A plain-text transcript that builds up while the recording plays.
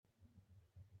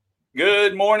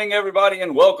Good morning, everybody,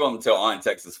 and welcome to On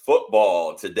Texas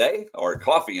Football today, or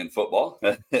Coffee and Football.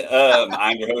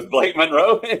 I'm your host, Blake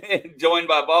Monroe, joined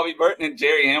by Bobby Burton and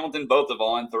Jerry Hamilton, both of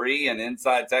On 3 and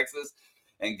Inside Texas.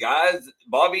 And guys,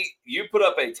 Bobby, you put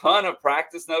up a ton of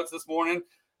practice notes this morning.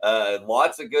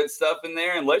 Lots of good stuff in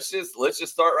there, and let's just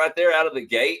start right there out of the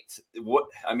gate.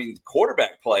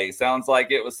 Quarterback play sounds like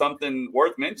it was something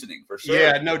worth mentioning for sure.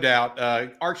 Yeah, no doubt.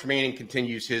 Arch Manning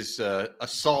continues his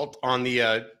assault on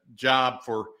the job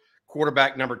for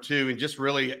quarterback number 2, and just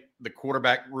really the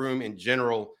quarterback room in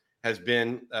general has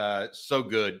been so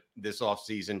good this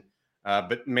offseason.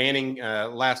 But Manning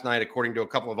last night, according to a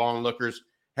couple of onlookers,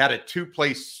 had a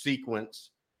 2-play sequence,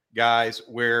 guys,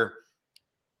 where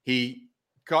he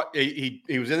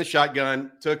was in the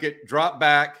shotgun, took it, dropped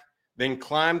back, then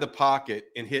climbed the pocket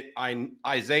and hit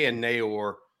Isaiah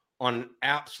Nayor on an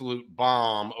absolute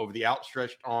bomb over the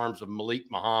outstretched arms of Malik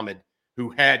Muhammad,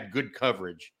 who had good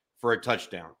coverage for a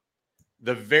touchdown.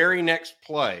 The very next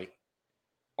play,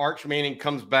 Arch Manning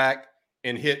comes back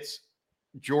and hits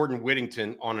Jordan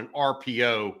Whittington on an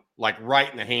RPO, like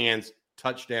right in the hands,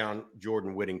 touchdown,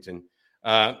 Jordan Whittington.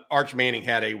 Arch Manning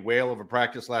had a whale of a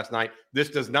practice last night.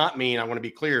 This does not mean, I want to be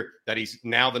clear, that he's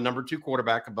now the number 2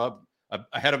 quarterback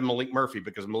ahead of Malik Murphy,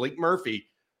 because Malik Murphy,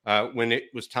 when it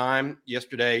was time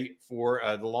yesterday for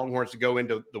the Longhorns to go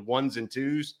into the 1s and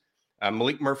 2s,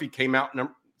 Malik Murphy came out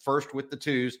first with the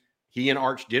 2s. He and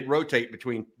Arch did rotate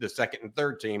between the 2nd and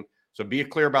 3rd team. So be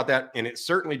clear about that. And it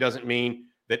certainly doesn't mean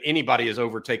that anybody has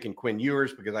overtaken Quinn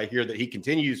Ewers, because I hear that he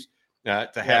continues to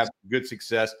have good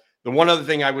success. The one other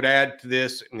thing I would add to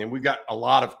this, and then we've got a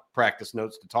lot of practice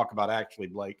notes to talk about, actually,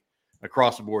 Blake,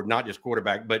 across the board, not just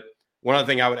quarterback. But one other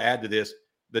thing I would add to this,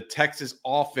 the Texas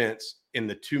offense in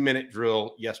the 2-minute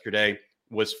drill yesterday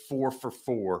was 4 for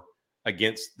 4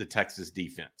 against the Texas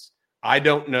defense. I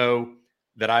don't know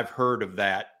that I've heard of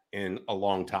that in a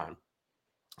long time.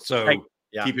 So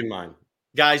keep in mind.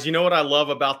 Guys, you know what I love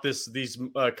about these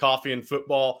Coffee and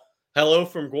Football? Hello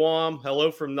from Guam.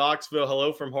 Hello from Knoxville.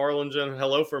 Hello from Harlingen.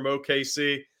 Hello from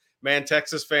OKC. Man,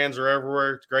 Texas fans are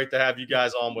everywhere. It's great to have you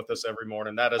guys on with us every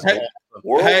morning. That is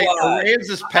awesome. Hey,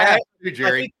 Kansas pass,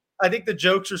 Jerry. I think the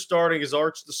jokes are starting. Is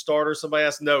Arch the starter? Somebody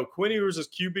asked, no. Quinn Ewers is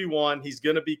QB1. He's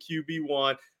going to be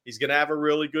QB1. He's going to have a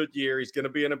really good year. He's going to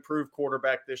be an improved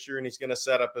quarterback this year, and he's going to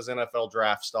set up his NFL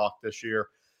draft stock this year.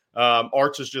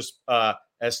 Arch is just,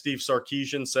 as Steve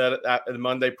Sarkisian said at the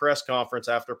Monday press conference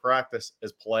after practice,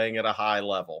 is playing at a high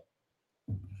level.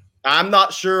 I'm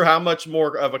not sure how much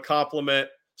more of a compliment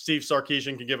Steve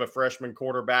Sarkisian can give a freshman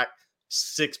quarterback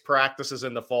 6 practices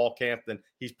in the fall camp than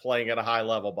he's playing at a high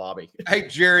level, Bobby. Hey,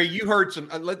 Jerry, you heard some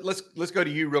let's go to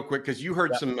you real quick, because you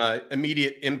heard some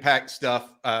immediate impact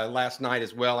stuff last night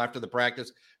as well after the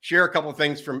practice. Share a couple of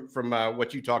things from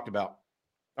what you talked about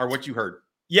or what you heard.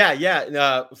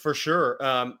 Yeah, for sure.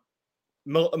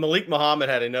 Malik Muhammad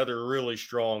had another really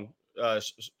strong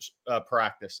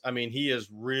practice. I mean,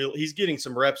 he's getting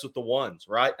some reps with the 1s,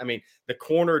 right? I mean, the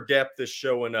corner depth is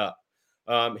showing up.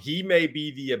 He may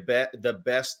be the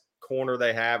best corner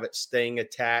they have at staying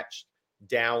attached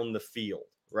down the field,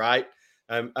 right?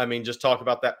 I mean, just talk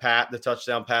about the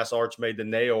touchdown pass Arch made to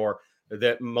Nayor,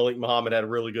 that Malik Muhammad had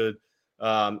really good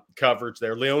coverage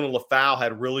there. Leona LaFau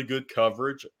had really good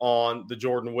coverage on the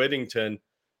Jordan Whittington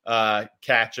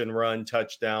catch and run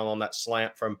touchdown on that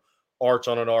slant from Arch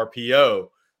on an RPO.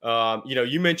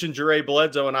 You mentioned Jure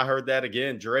Bledsoe, and I heard that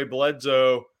again. Jure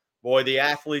Bledsoe, boy, the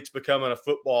athlete's becoming a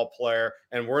football player,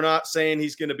 and we're not saying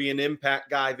he's going to be an impact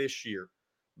guy this year.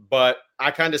 But I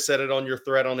kind of said it on your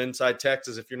thread on Inside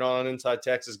Texas. If you're not on Inside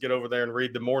Texas, get over there and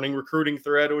read the morning recruiting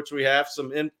thread, which we have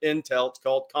some intel. It's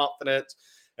called Confidence.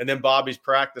 And then Bobby's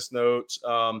practice notes.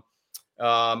 Jure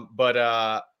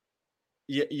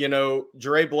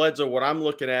Bledsoe, what I'm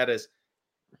looking at is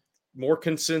more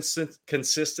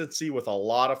consistency with a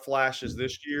lot of flashes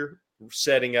this year,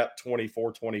 setting up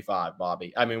 24-25,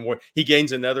 Bobby. I mean, he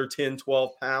gains another 10,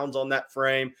 12 pounds on that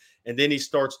frame, and then he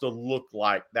starts to look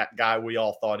like that guy we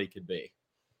all thought he could be.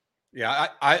 Yeah,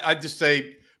 I just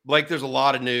say, Blake, there's a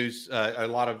lot of news, a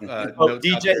lot of notes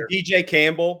DJ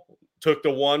Campbell took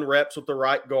the 1 reps with the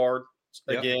right guard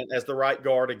as the right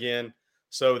guard again.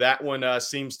 So that one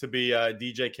seems to be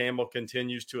DJ Campbell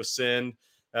continues to ascend.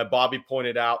 Bobby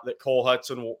pointed out that Cole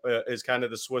Hudson is kind of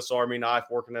the Swiss Army knife,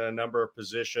 working in a number of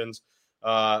positions,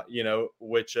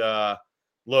 which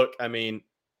look, I mean,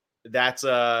 that's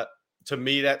to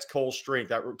me, that's Cole's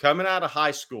strength. Coming out of high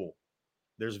school,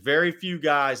 there's very few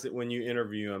guys that when you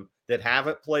interview them that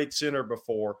haven't played center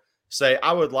before say,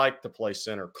 I would like to play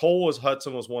center.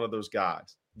 Hudson was one of those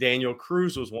guys. Daniel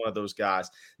Cruz was one of those guys.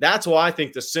 That's why I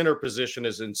think the center position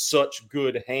is in such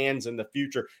good hands in the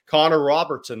future. Connor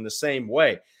Robertson, the same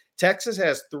way. Texas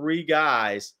has 3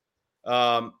 guys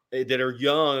that are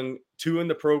young, 2 in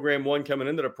the program, 1 coming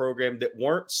into the program, that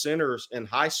weren't centers in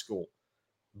high school,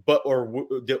 but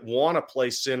that want to play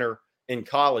center in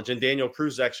college. And Daniel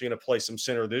Cruz is actually going to play some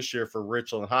center this year for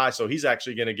Richland High. So he's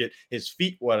actually going to get his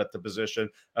feet wet at the position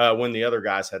when the other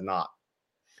guys had not.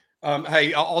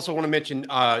 Hey, I also want to mention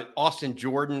Austin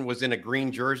Jordan was in a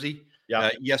green jersey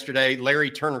yesterday.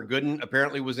 Larry Turner Gooden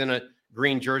apparently was in a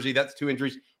green jersey. That's 2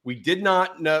 injuries. We did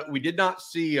not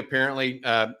see apparently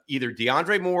either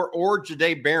DeAndre Moore or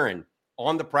Jahdae Barron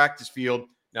on the practice field.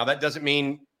 Now that doesn't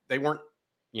mean they weren't,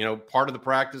 part of the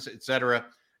practice, etc.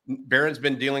 Barron's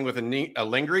been dealing with a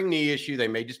lingering knee issue. They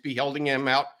may just be holding him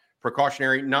out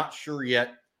precautionary. Not sure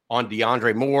yet on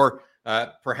DeAndre Moore.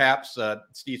 Perhaps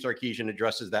Steve Sarkisian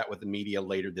addresses that with the media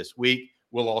later this week.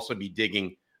 We'll also be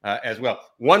digging as well.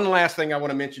 One last thing I want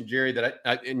to mention, Jerry, that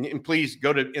and please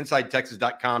go to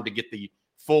InsideTexas.com to get the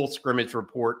full scrimmage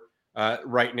report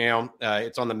right now.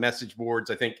 It's on the message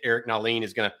boards. I think Eric Naleen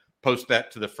is going to post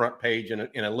that to the front page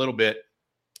in a little bit.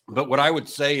 But what I would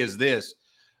say is this,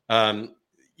 the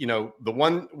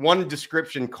one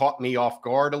description caught me off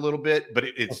guard a little bit, but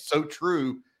it's so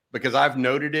true because I've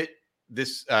noted it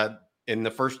this in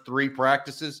the first 3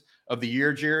 practices of the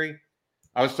year, Jerry.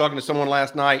 I was talking to someone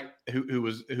last night who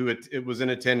was in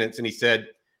attendance, and he said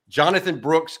Jonathan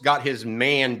Brooks got his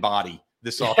man body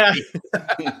this offseason.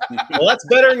 Well, that's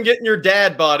better than getting your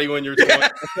dad body when you're 20.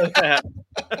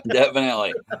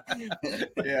 Definitely.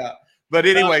 Yeah. But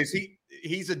anyways,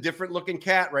 he's a different looking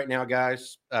cat right now,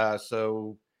 guys.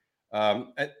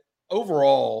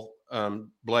 Overall,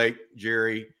 Blake,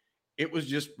 Jerry, it was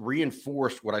just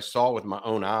reinforced what I saw with my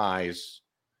own eyes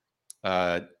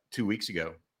 2 weeks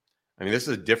ago. I mean, this is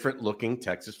a different looking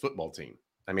Texas football team.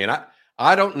 I mean,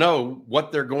 I don't know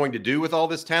what they're going to do with all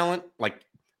this talent. Like,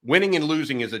 winning and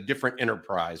losing is a different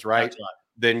enterprise, right?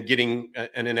 Than getting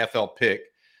an NFL pick.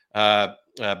 By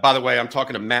the way, I'm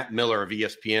talking to Matt Miller of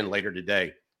ESPN later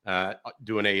today,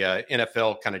 doing a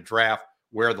NFL kind of draft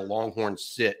where the Longhorns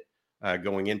sit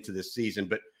going into this season.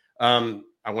 But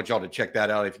I want y'all to check that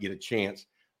out if you get a chance.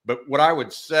 But what I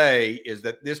would say is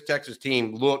that this Texas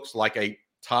team looks like a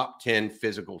top 10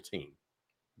 physical team.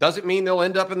 Doesn't mean they'll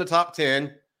end up in the top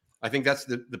 10. I think that's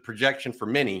the projection for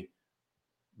many,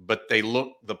 but they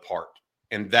look the part.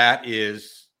 And that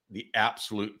is the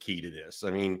absolute key to this.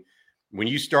 I mean, when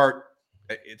you start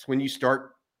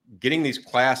getting these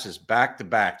classes back to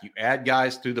back, you add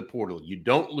guys through the portal. You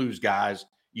don't lose guys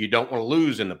you don't want to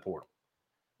lose in the portal.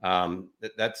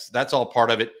 That's all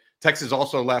part of it. Texas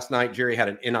also last night, Jerry, had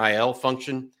an NIL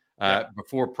function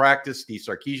before practice. Steve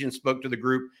Sarkisian spoke to the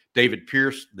group. David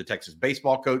Pierce, the Texas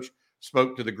baseball coach,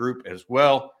 spoke to the group as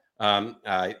well.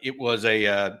 It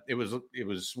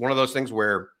was one of those things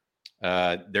where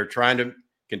they're trying to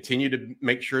continue to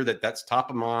make sure that that's top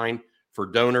of mind for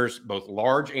donors, both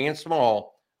large and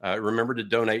small. Remember to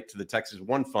donate to the Texas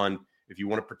One Fund if you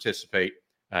want to participate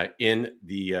in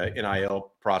the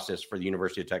NIL process for the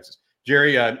University of Texas.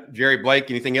 Jerry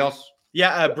Blake, anything else?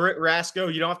 Yeah, Britt Rasco,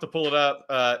 you don't have to pull it up,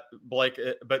 Blake,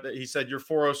 but he said your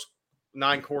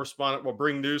 409 correspondent will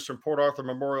bring news from Port Arthur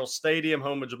Memorial Stadium,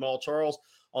 home of Jamal Charles,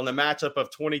 on the matchup of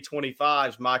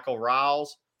 2025's Michael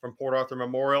Riles from Port Arthur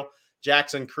Memorial,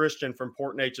 Jackson Christian from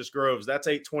Port Neches Groves. That's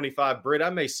 825. Britt, I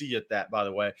may see you at that, by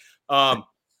the way.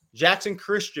 Jackson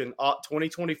Christian,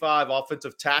 2025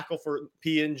 offensive tackle for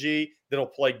PNG that'll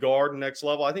play guard next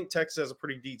level. I think Texas has a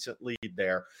pretty decent lead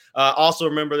there. Also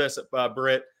remember this,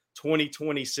 Britt,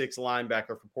 2026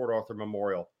 linebacker for Port Arthur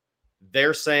Memorial.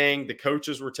 They're saying, the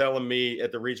coaches were telling me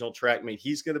at the regional track meet,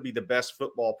 he's going to be the best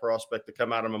football prospect to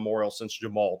come out of Memorial since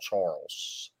Jamal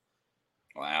Charles.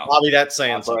 Wow. Bobby, that's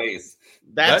saying something.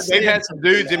 They've had some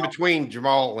dudes in between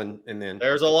Jamal and then.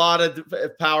 There's a lot of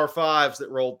Power Fives that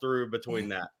rolled through between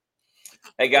that.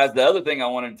 Hey, guys, the other thing I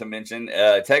wanted to mention,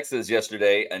 Texas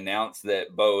yesterday announced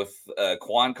that both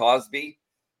Quan Cosby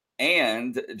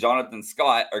and Jonathan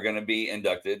Scott are going to be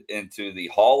inducted into the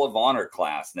Hall of Honor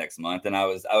class next month. And I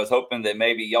was hoping that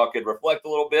maybe y'all could reflect a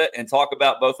little bit and talk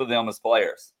about both of them as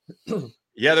players.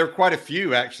 Yeah, there are quite a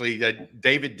few, actually.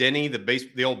 David Denny,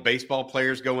 the old baseball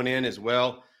players going in as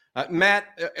well. Matt,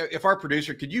 if our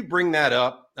producer, could you bring that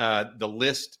up, the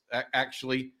list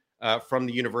actually from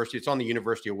the university? It's on the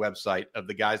university website of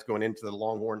the guys going into the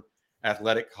Longhorn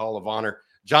Athletic Hall of Honor.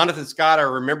 Jonathan Scott, I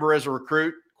remember as a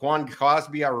recruit. Quan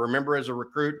Cosby, I remember as a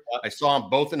recruit. I saw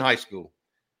them both in high school.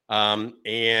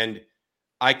 And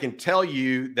I can tell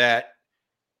you that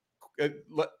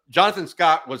Jonathan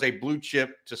Scott was a blue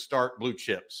chip to start blue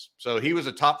chips. So he was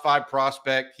a top 5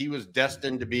 prospect. He was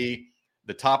destined to be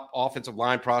the top offensive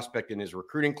line prospect in his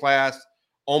recruiting class.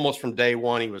 Almost from day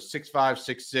one, he was 6'5",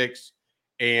 6'6",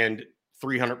 and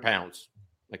 300 pounds.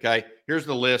 Okay, here's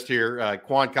the list here.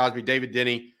 Quan Cosby, David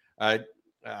Denny.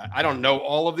 I don't know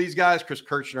all of these guys. Chris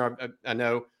Kirchner, I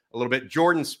know a little bit.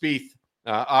 Jordan Spieth,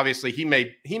 obviously, he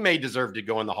may deserve to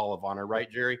go in the Hall of Honor, right,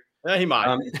 Jerry? Yeah, he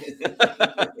might.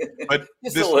 But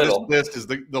this list is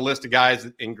the list of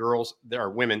guys and girls that are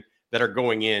women that are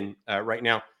going in right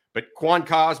now. But Quan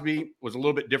Cosby was a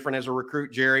little bit different as a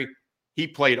recruit, Jerry. He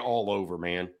played all over,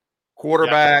 man.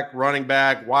 Quarterback, running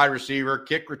back, wide receiver,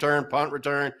 kick return, punt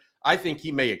return. I think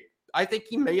he may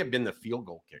have been the field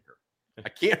goal kicker.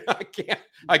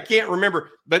 I can't remember.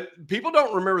 But people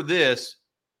don't remember this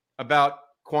about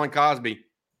Quan Cosby.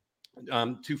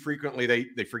 Too frequently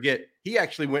they forget he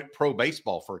actually went pro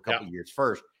baseball for a couple of years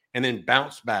first and then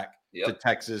bounced back to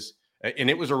Texas. And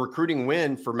it was a recruiting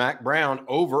win for Mac Brown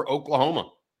over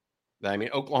Oklahoma. I mean,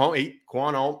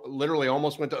 Quan literally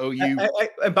almost went to OU.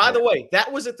 And by the way,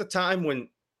 that was at the time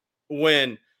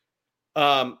when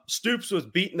Stoops was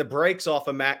beating the brakes off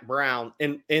of Mac Brown,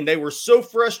 and they were so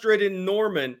frustrated in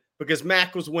Norman because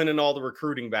Mac was winning all the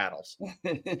recruiting battles.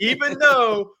 Even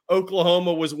though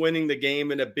Oklahoma was winning the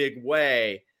game in a big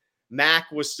way,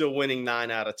 Mac was still winning 9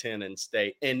 out of 10 in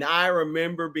state. And I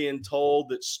remember being told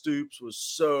that Stoops was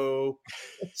so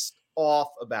off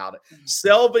about it.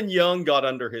 Selvin Young got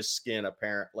under his skin,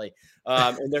 apparently.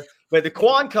 But the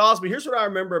Quan Cosby, here's what I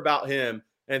remember about him.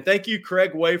 And thank you,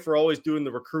 Craig Way, for always doing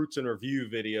the recruits and review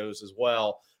videos as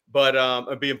well.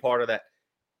 But being part of that.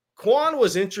 Quan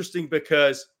was interesting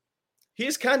because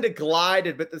he's kind of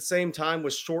glided, but at the same time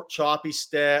with short, choppy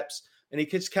steps. And he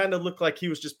just kind of looked like he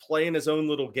was just playing his own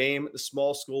little game at the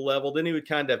small school level. Then he would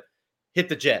kind of hit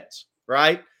the jets,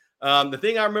 right? The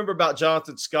thing I remember about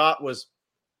Jonathan Scott was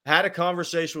had a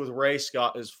conversation with Ray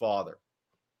Scott, his father.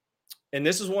 And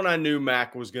this is when I knew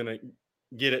Mac was going to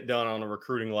get it done on a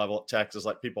recruiting level at Texas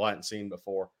like people hadn't seen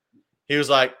before. He was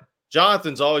like,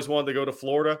 Jonathan's always wanted to go to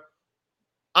Florida.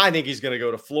 I think he's going to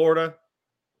go to Florida.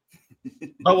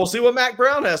 But we'll see what Mac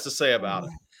Brown has to say about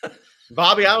it.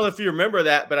 Bobby, I don't know if you remember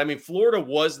that, but I mean, Florida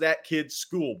was that kid's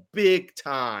school big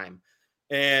time.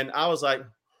 And I was like,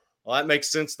 well, that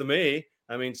makes sense to me.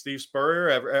 I mean, Steve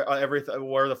Spurrier, everything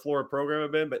where the Florida program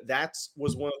had been, but that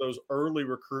was one of those early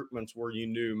recruitments where you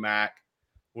knew Mac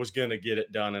was going to get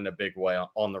it done in a big way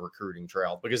on the recruiting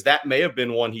trail, because that may have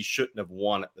been one he shouldn't have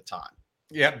won at the time.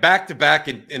 Yeah, back to back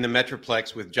in the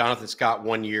Metroplex with Jonathan Scott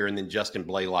one year and then Justin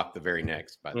Blaylock the very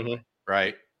next, by the way,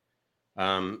 right?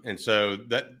 And so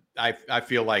that I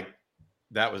feel like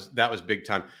that was big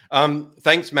time.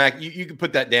 Thanks, Mac. You can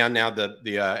put that down now.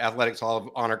 The Athletics Hall of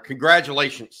Honor.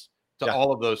 Congratulations to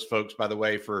all of those folks, by the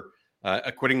way, for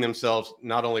acquitting themselves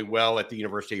not only well at the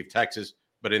University of Texas,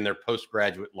 but in their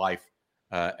postgraduate life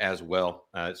as well.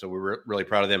 So we're really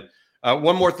proud of them.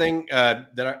 One more thing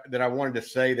that I wanted to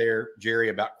say there, Jerry,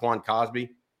 about Quan Cosby.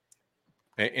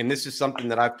 And this is something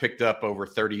that I've picked up over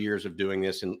 30 years of doing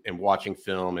this and watching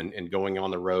film and going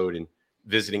on the road and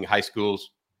visiting high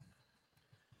schools.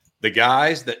 The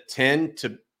guys that tend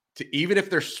to even if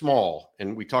they're small,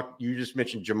 and you just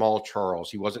mentioned Jamal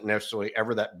Charles. He wasn't necessarily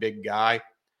ever that big guy.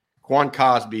 Quan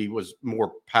Cosby was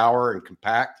more power and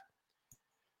compact.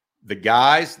 The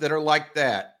guys that are like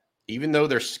that, even though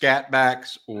they're scat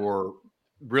backs or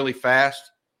really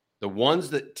fast, the ones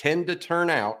that tend to turn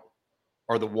out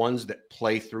are the ones that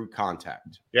play through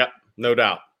contact. Yeah, no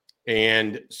doubt.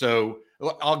 And so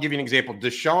I'll give you an example.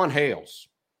 Deshaun Hales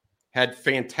had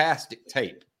fantastic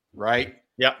tape, right?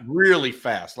 Yeah. Really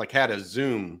fast, like had a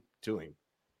zoom to him,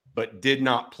 but did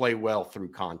not play well through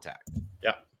contact.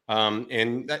 Yeah.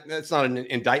 And that's not an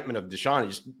indictment of Deshaun. It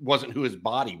just wasn't who his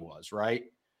body was, right?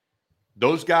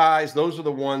 Those guys, those are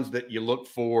the ones that you look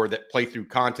for that play through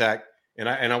contact. And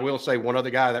I will say one other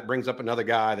guy that brings up another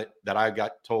guy that I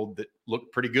got told that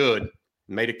looked pretty good,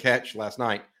 made a catch last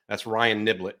night. That's Ryan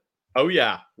Niblett. Oh,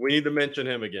 yeah. We need to mention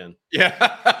him again.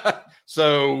 Yeah.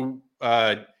 So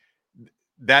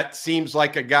that seems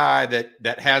like a guy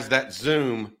that has that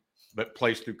zoom, but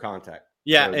plays through contact.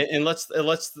 Yeah. So, and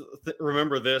let's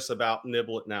remember this about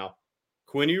Niblett now.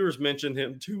 Quinn Ewers mentioned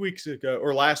him 2 weeks ago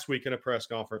or last week in a press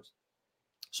conference.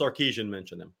 Sarkisian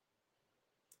mentioned him.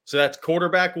 So that's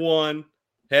quarterback one,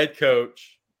 head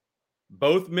coach,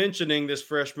 both mentioning this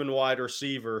freshman wide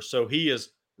receiver. So he is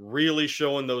really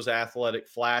showing those athletic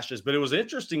flashes. But it was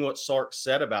interesting what Sark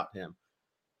said about him.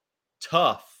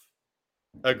 Tough,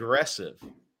 aggressive.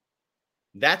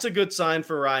 That's a good sign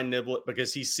for Ryan Niblett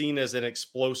because he's seen as an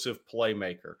explosive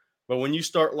playmaker. But when you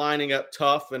start lining up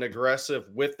tough and aggressive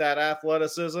with that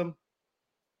athleticism,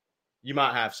 you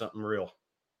might have something real.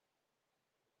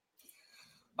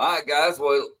 All right, guys.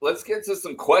 Well, let's get to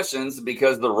some questions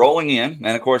because they're rolling in.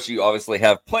 And of course, you obviously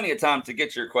have plenty of time to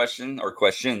get your question or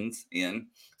questions in.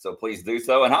 So please do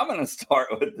so. And I'm going to start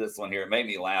with this one here. It made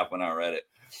me laugh when I read it.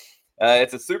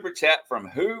 It's a super chat from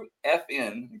Who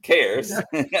FN Cares. I'm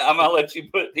going to let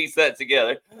you piece that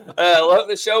together. Love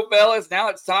the show, fellas. Now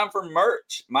it's time for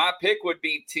merch. My pick would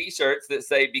be t-shirts that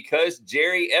say, because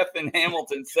Jerry FN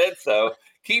Hamilton said so.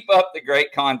 Keep up the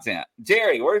great content.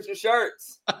 Jerry, where's your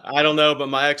shirts? I don't know, but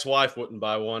my ex-wife wouldn't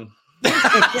buy one.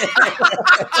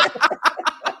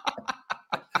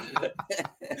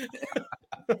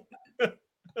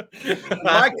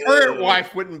 My current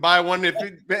wife wouldn't buy one if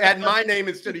it had my name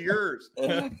instead of yours.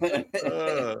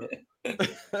 Oh,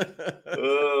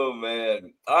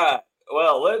 man. All right.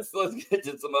 Well, let's get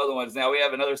to some other ones now. We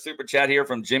have another super chat here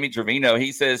from Jimmy Trevino.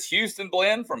 He says, Houston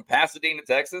Blend from Pasadena,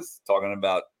 Texas, talking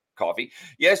about coffee.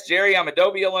 Yes, Jerry, I'm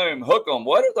Adobe Illume. Hook 'em.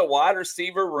 What are the wide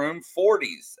receiver room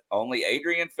 40s? Only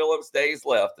Adrian Phillips days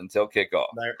left until kickoff.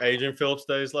 Adrian Phillips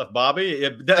days left. Bobby,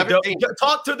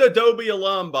 talk to the Adobe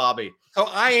alum, Bobby. So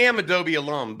I am Adobe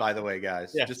alum, by the way,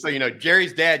 guys. Yeah. Just so you know,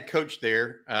 Jerry's dad coached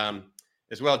there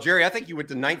as well. Jerry, I think you went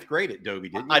to 9th grade at Adobe,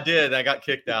 didn't you? I did. I got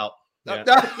kicked out. Yeah.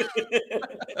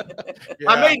 Yeah.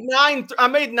 I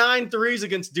made 9 threes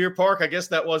against Deer Park. I guess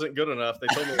that wasn't good enough. They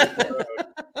told me.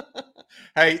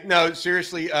 Hey, no,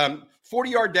 seriously,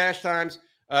 40-yard dash times.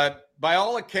 By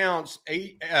all accounts,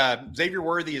 Xavier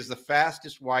Worthy is the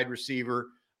fastest wide receiver.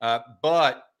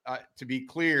 But to be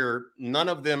clear, none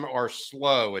of them are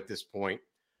slow at this point.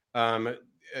 Ryan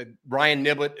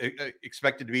Niblett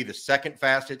expected to be the second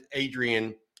fastest.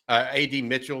 A.D.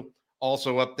 Mitchell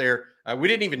also up there. We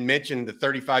didn't even mention the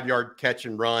 35-yard catch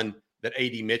and run that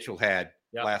A.D. Mitchell had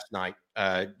last night,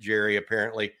 Jerry,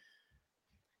 apparently.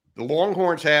 The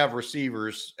Longhorns have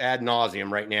receivers ad nauseum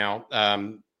right now.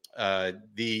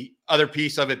 The other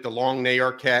piece of it, the long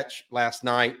Nair catch last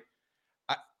night.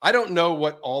 I don't know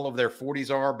what all of their 40s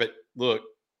are, but look,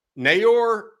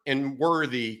 Nair and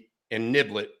Worthy and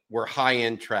Niblett were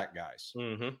high-end track guys,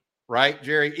 right,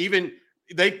 Jerry? Even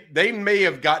they may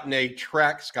have gotten a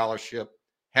track scholarship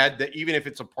even if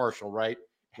it's a partial, right?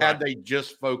 Had they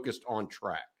just focused on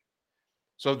track.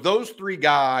 So those 3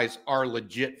 guys are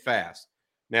legit fast.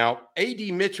 Now,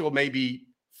 A.D. Mitchell may be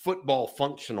football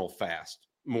functional fast,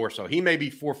 more so. He may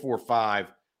be 4.45,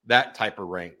 that type of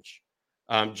range.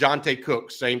 Jonte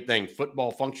Cook, same thing, football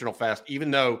functional fast,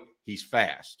 even though he's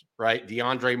fast, right?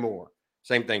 DeAndre Moore,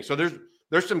 same thing. So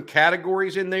there's some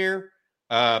categories in there,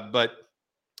 but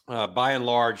by and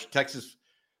large, Texas,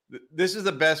 this is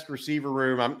the best receiver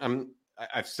room.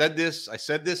 I've said this. I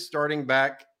said this starting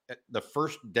back at the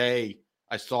first day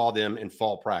I saw them in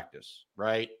fall practice,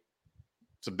 right?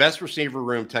 It's the best receiver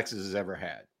room Texas has ever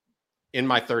had in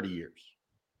my 30 years,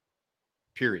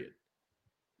 period.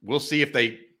 We'll see if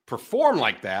they perform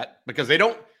like that because they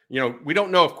don't, we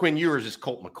don't know if Quinn Ewers is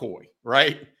Colt McCoy,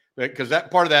 right? Because that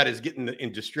part of that is getting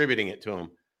and distributing it to them.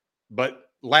 But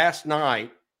last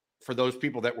night, for those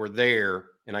people that were there,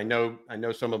 and I know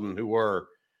some of them who were,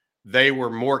 they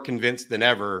were more convinced than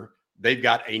ever they've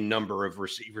got a number of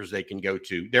receivers they can go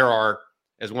to. There are,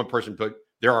 as one person put,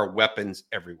 there are weapons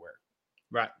everywhere.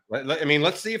 Right. I mean,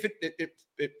 let's see if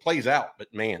it plays out. But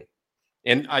man,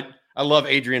 and I love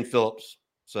Adrian Phillips.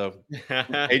 So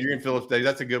Adrian Phillips Day,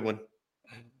 that's a good one.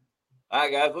 All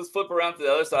right, guys, let's flip around to the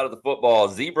other side of the football.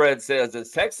 Z-Bread says,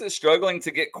 is Texas struggling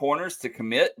to get corners to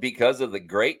commit because of the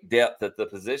great depth at the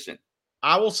position?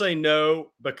 I will say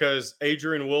no, because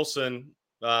Adrian Wilson,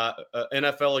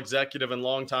 NFL executive and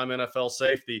longtime NFL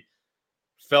safety,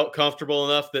 felt comfortable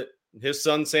enough that his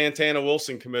son Santana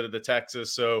Wilson committed to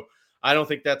Texas. So I don't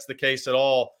think that's the case at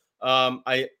all.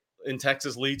 In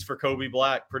Texas leads for Kobe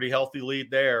Black, pretty healthy lead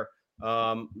there.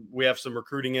 We have some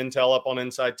recruiting intel up on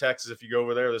Inside Texas. If you go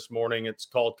over there this morning, it's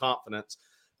called Confidence.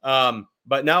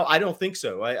 But no, I don't think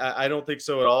so. I don't think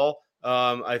so at all.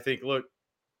 I think, look,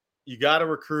 you got to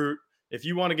recruit. If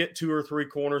you want to get 2 or 3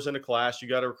 corners in a class, you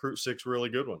got to recruit 6 really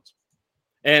good ones.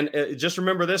 And just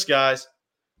remember this, guys,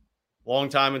 long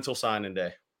time until signing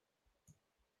day.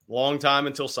 Long time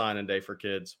until signing day for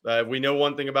kids. We know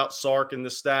one thing about Sark and the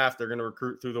staff. They're going to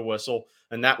recruit through the whistle,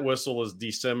 and that whistle is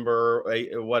December,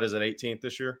 18th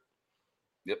this year?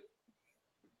 Yep.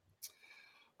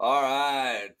 All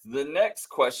right. The next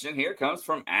question here comes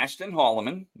from Ashton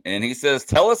Holloman, and he says,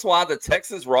 tell us why the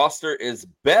Texas roster is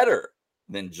better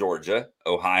than Georgia,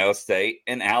 Ohio State,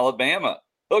 and Alabama.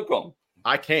 Hook 'em.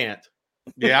 I can't.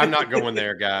 Yeah, I'm not going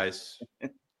there, guys.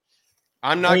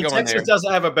 I'm not going Texas there.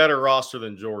 doesn't have a better roster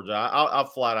than Georgia. I'll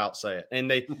flat out say it. And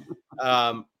they,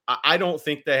 I don't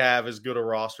think they have as good a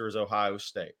roster as Ohio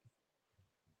State.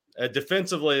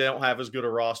 Defensively, they don't have as good a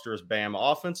roster as Bama.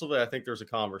 Offensively, I think there's a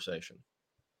conversation.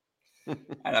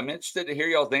 And I'm interested to hear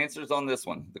y'all's answers on this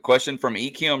one. The question from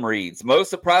EQM reads: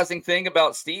 most surprising thing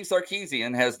about Steve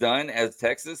Sarkisian has done as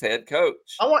Texas head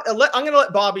coach? I'm going to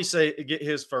let Bobby get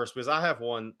his first because I have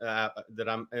one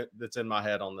that's in my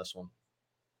head on this one.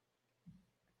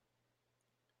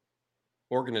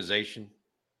 Organization.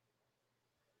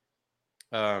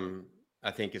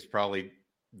 I think is probably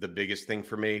the biggest thing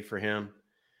for him.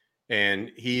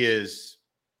 And he is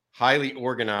highly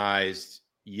organized,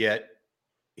 yet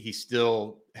he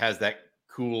still has that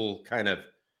cool kind of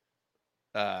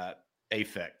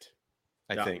affect,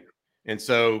 I think. And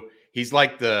so he's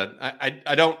like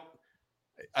I don't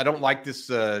like this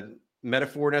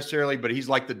metaphor necessarily, but he's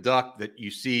like the duck that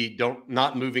you see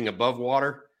not moving above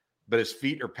water, but his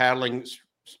feet are paddling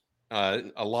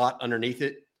a lot underneath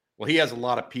it. Well, he has a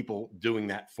lot of people doing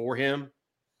that for him,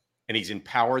 and he's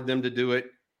empowered them to do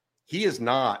it. He is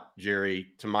not, Jerry,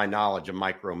 to my knowledge, a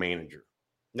micromanager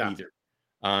either.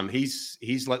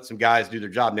 He's let some guys do their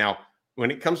job. Now, when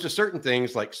it comes to certain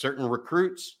things like certain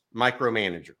recruits,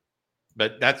 micromanager,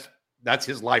 but that's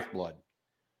his lifeblood.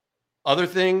 Other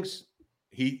things,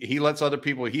 he lets other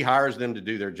people, he hires them to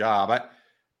do their job.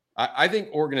 I think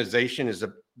organization is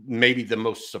maybe the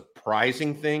most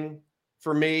surprising thing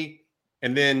for me.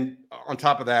 And then on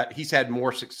top of that, he's had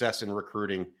more success in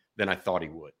recruiting than I thought he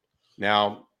would.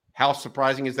 Now, how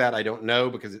surprising is that? I don't know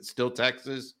because it's still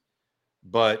Texas,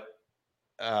 but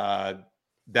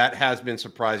that has been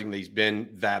surprising that he's been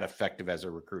that effective as a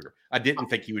recruiter. I didn't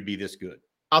think he would be this good.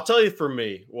 I'll tell you for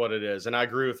me what it is, and I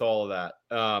agree with all of that.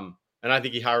 And I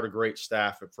think he hired a great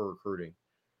staff for recruiting.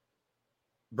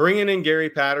 Bringing in Gary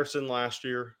Patterson last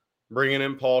year, bringing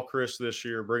in Paul Chris this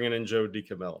year, bringing in Joe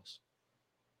DeCamillis.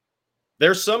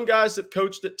 There's some guys that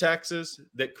coached at Texas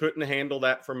that couldn't handle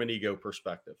that from an ego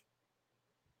perspective.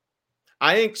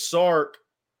 I think Sark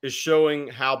is showing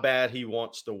how bad he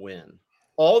wants to win.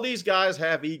 All these guys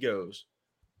have egos,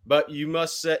 but you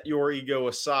must set your ego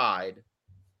aside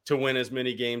to win as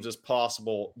many games as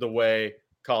possible the way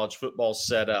college football's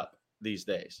set up these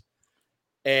days.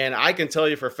 And I can tell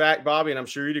you for a fact, Bobby, and I'm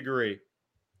sure you'd agree,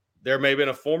 there may have been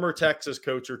a former Texas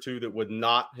coach or two that would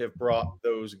not have brought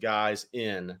those guys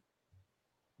in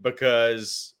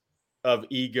because of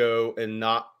ego and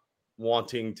not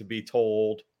wanting to be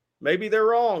told maybe they're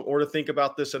wrong or to think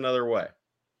about this another way.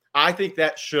 I think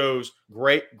that shows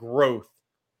great growth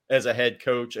as a head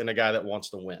coach and a guy that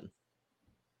wants to win.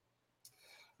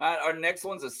 Our next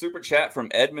one's a super chat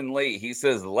from Edmund Lee. He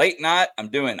says, late night, I'm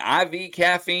doing IV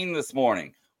caffeine this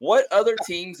morning. What other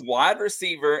team's wide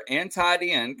receiver and tight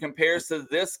end compares to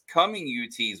this coming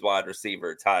UT's wide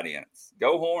receiver tight ends?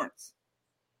 Go Horns.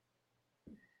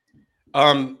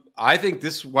 I think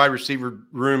this wide receiver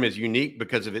room is unique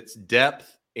because of its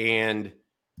depth and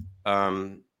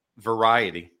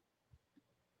variety.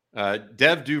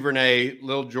 Dev Duvernay,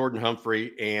 Lil Jordan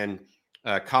Humphrey, and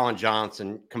Colin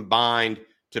Johnson combined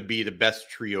to be the best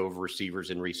trio of receivers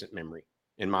in recent memory,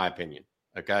 in my opinion.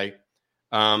 Okay.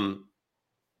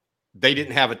 They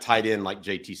didn't have a tight end like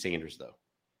JT Sanders, though.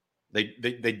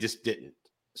 They just didn't.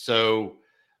 So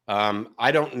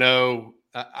I don't know.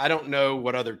 I don't know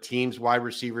what other teams, wide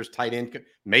receivers, tight end,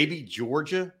 maybe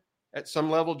Georgia at some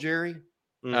level, Jerry.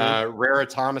 Mm-hmm. Rara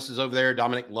Thomas is over there.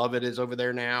 Dominic Lovett is over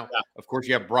there now. Yeah. Of course,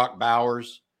 you have Brock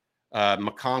Bowers.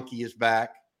 McConkey is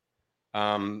back.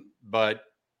 But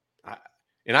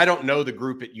I don't know the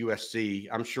group at USC.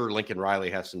 I'm sure Lincoln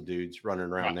Riley has some dudes running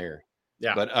around there.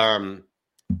 Yeah. But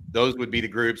those would be the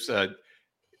groups.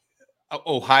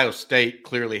 Ohio State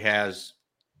clearly has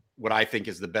what I think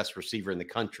is the best receiver in the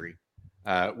country,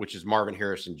 which is Marvin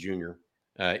Harrison Jr.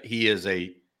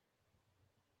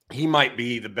 He might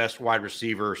be the best wide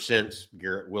receiver since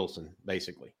Garrett Wilson,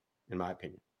 basically, in my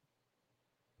opinion.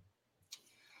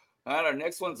 All right, our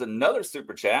next one's another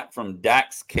super chat from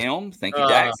Dax Kelm. Thank you,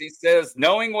 Dax. He says,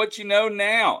 knowing what you know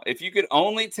now, if you could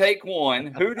only take one,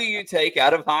 who do you take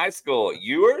out of high school,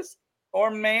 Ewers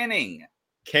or Manning?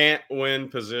 Can't win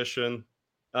position.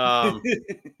 But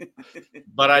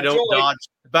I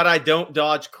don't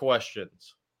dodge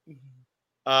questions.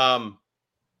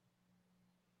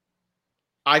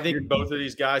 I think both of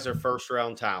these guys are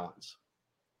first-round talents.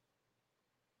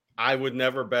 I would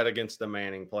never bet against the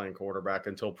Manning playing quarterback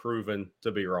until proven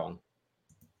to be wrong.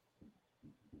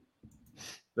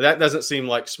 But that doesn't seem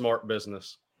like smart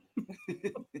business.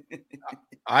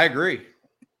 I agree.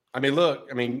 Look,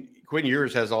 Quinn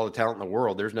Ewers has all the talent in the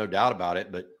world. There's no doubt about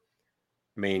it. But,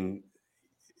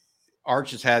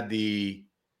 Arch has had the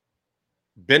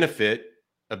benefit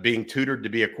of being tutored to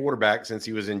be a quarterback since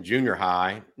he was in junior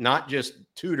high, not just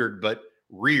tutored, but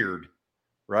reared,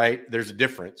 right? There's a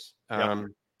difference. Yep.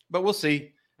 But we'll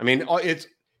see. I mean,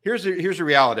 here's the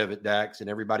reality of it, Dax, and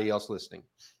everybody else listening.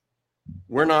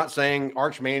 We're not saying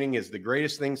Arch Manning is the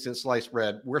greatest thing since sliced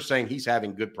bread. We're saying he's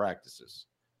having good practices.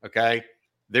 Okay.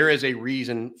 There is a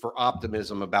reason for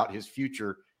optimism about his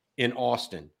future in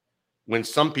Austin, when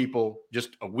some people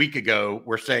just a week ago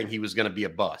were saying he was going to be a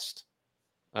bust.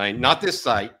 Not this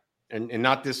site and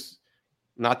not this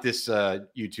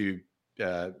YouTube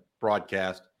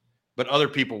broadcast, but other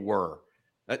people were.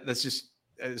 It's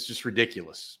just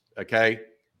ridiculous. Okay.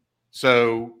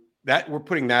 So that we're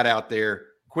putting that out there.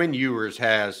 Quinn Ewers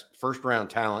has first round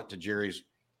talent, to Jerry's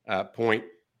point.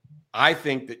 I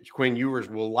think that Quinn Ewers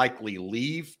will likely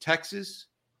leave Texas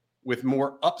with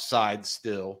more upside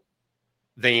still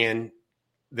than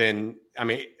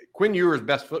Quinn Ewers'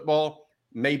 best football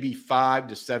may be 5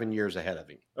 to 7 years ahead of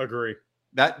him. Agree.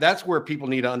 That's where people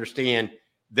need to understand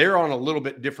they're on a little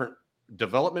bit different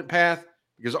development path,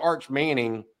 because Arch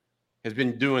Manning has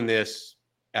been doing this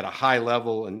at a high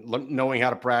level and knowing how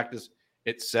to practice,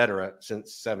 et cetera,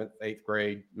 since 7th, 8th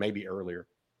grade, maybe earlier.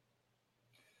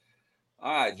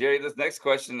 All right, Jerry, this next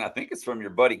question, I think it's from your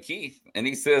buddy Keith. And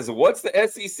he says, what's the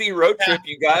SEC road trip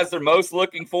you guys are most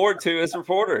looking forward to as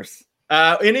reporters?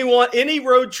 Any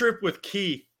road trip with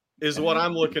Keith is what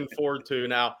I'm looking forward to.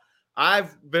 Now,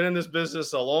 I've been in this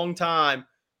business a long time.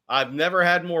 I've never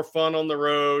had more fun on the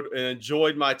road and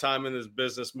enjoyed my time in this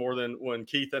business more than when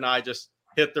Keith and I just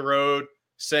hit the road,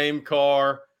 same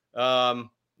car.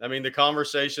 The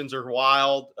conversations are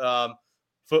wild.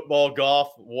 Football,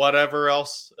 golf, whatever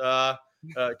else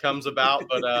comes about.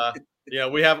 But,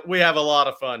 we have a lot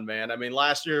of fun, man. I mean,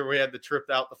 last year we had the trip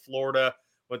out to Florida,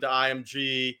 went to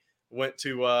IMG, went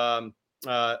to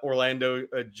Orlando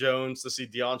Jones to see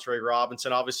DeAndre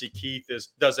Robinson. Obviously, Keith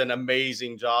does an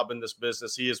amazing job in this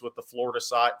business. He is with the Florida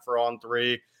site for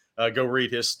On3. Go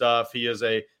read his stuff. He is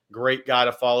a great guy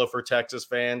to follow for Texas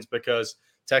fans, because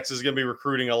Texas is going to be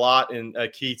recruiting a lot in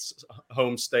Keith's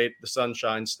home state, the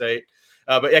Sunshine State.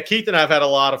 But yeah, Keith and I have had a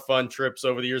lot of fun trips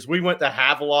over the years. We went to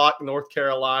Havelock, North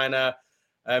Carolina.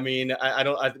 I mean,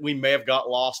 we may have got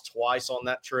lost twice on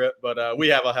that trip, but we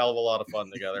have a hell of a lot of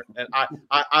fun together. And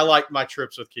I like my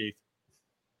trips with Keith.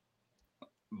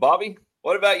 Bobby,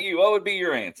 what about you? What would be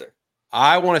your answer?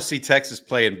 I want to see Texas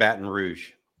play in Baton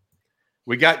Rouge.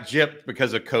 We got gypped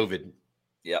because of COVID.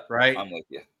 Yeah, right. I'm with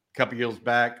you. A couple years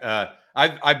back,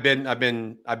 I've been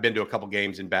to a couple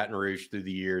games in Baton Rouge through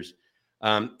the years,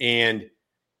 and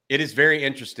it is very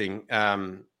interesting.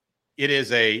 It is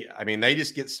they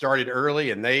just get started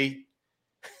early, and I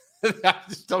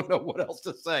just don't know what else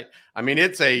to say. I mean,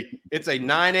 it's a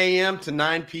 9 a.m. to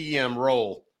 9 p.m.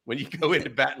 roll when you go into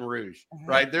Baton Rouge,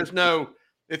 right?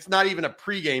 It's not even a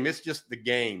pregame; it's just the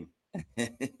game.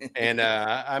 And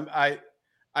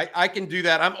I can do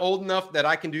that. I'm old enough that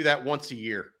I can do that once a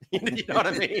year. You know what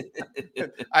I mean?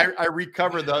 I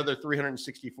recover the other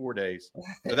 364 days.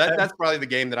 So that's probably the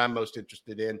game that I'm most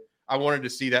interested in. I wanted to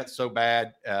see that so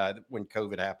bad when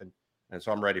COVID happened, and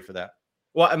so I'm ready for that.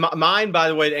 Well, mine, by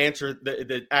the way, to answer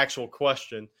the actual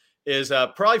question, is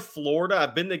probably Florida.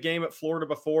 I've been to the game at Florida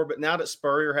before, but now that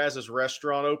Spurrier has his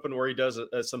restaurant open where he does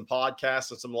some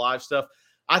podcasts and some live stuff,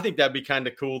 I think that'd be kind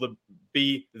of cool to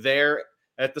be there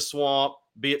at the Swamp,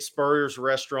 be at Spurrier's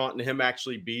restaurant, and him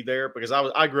actually be there, because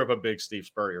I grew up a big Steve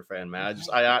Spurrier fan, man.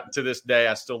 I to this day,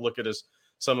 I still look at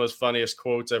some of his funniest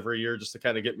quotes every year just to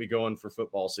kind of get me going for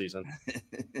football season.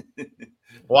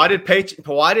 Why did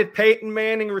Peyton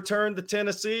Manning return to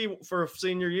Tennessee for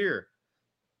senior year?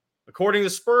 According to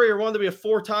Spurrier, wanted to be a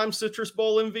 4-time Citrus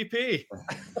Bowl MVP,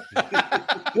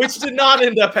 which did not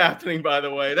end up happening, by the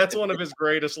way. That's one of his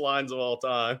greatest lines of all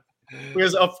time,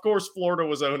 because, of course, Florida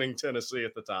was owning Tennessee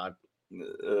at the time.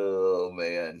 Oh,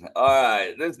 man. All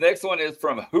right. This next one is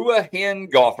from Hua Hin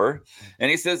Golfer.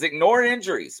 And he says, ignore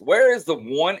injuries. Where is the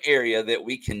one area that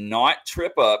we cannot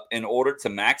trip up in order to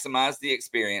maximize the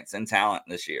experience and talent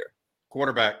this year?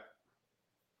 Quarterback.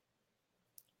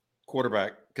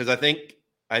 Because I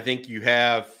think you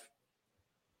have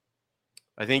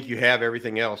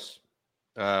everything else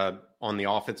on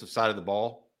the offensive side of the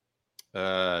ball.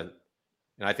 And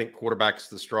I think quarterback's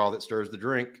the straw that stirs the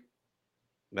drink.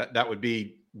 That would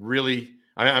be really,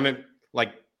 I mean,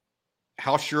 like,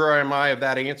 how sure am I of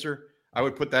that answer? I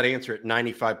would put that answer at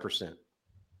 95%.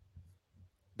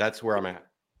 That's where I'm at.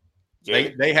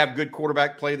 They have good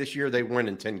quarterback play this year. They win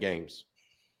in 10 games.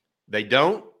 They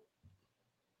don't,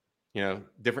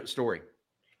 different story.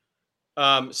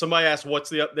 Somebody asked, what's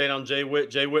the update on Jay Witt?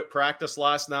 Jay Witt practiced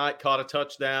last night, caught a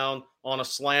touchdown on a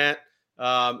slant.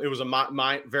 It was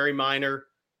a very minor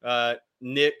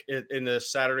nick in the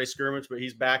Saturday scrimmage, but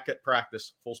he's back at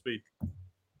practice, full speed.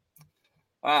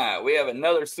 All right, we have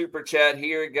another super chat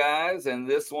here, guys, and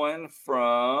this one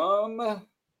from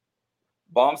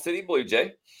Bomb City Blue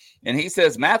Jay. And he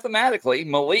says, mathematically,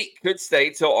 Malik could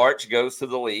stay till Arch goes to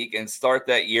the league and start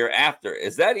that year after.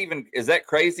 Is that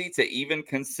crazy to even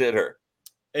consider?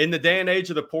 In the day and age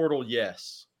of the portal,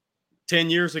 yes. 10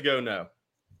 years ago, no.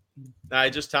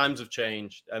 Just times have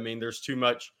changed. I mean, there's too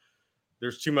much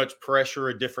pressure,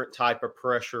 a different type of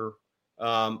pressure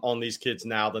on these kids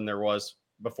now than there was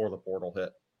before the portal hit.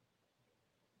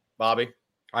 Bobby?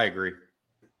 I agree.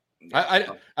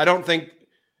 I don't think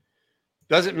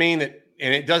doesn't mean that,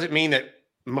 and it doesn't mean that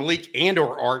Malik and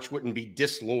or Arch wouldn't be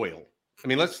disloyal. I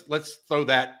mean, let's throw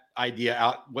that idea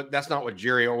out. That's not what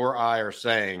Jerry or I are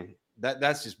saying.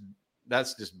 That's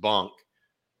just bunk.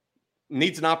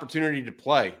 Needs an opportunity to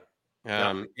play.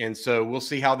 And so we'll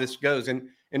see how this goes. And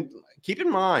keep in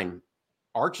mind,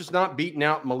 Arch is not beating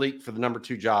out Malik for the number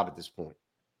 2 job at this point.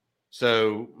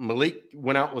 So Malik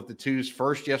went out with the 2s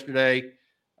first yesterday,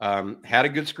 had a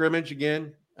good scrimmage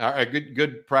again, a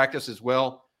good practice as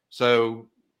well. So,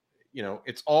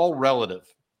 it's all relative.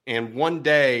 And one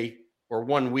day or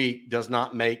 1 week does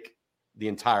not make the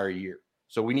entire year.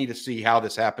 So we need to see how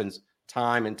this happens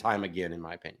time and time again, in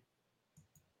my opinion.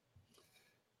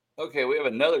 Okay, we have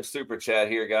another super chat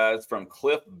here, guys, from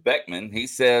Cliff Beckman. He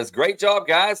says, great job,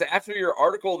 guys. After your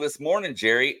article this morning,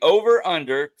 Jerry, over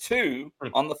under 2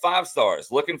 on the 5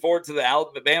 stars. Looking forward to the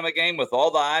Alabama game with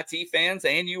all the IT fans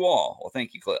and you all. Well,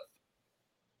 thank you, Cliff.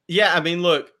 Yeah, I mean,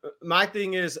 look, my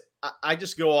thing is I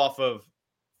just go off of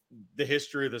the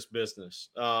history of this business.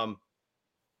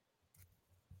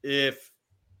 If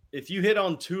you hit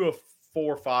on 2 of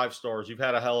 4 5 stars, you've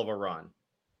had a hell of a run.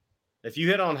 If you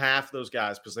hit on half those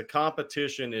guys, because the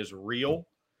competition is real,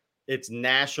 it's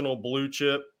national blue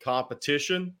chip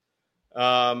competition.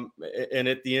 And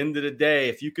at the end of the day,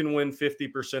 if you can win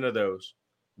 50% of those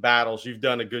battles, you've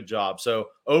done a good job. So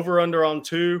over under on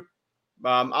 2,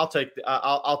 I'll take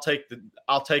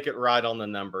it right on the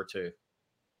number 2.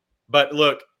 But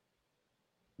look,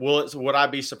 would I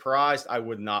be surprised? I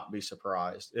would not be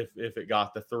surprised if it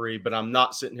got the 3, but I'm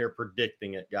not sitting here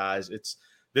predicting it, guys.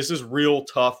 This is real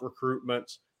tough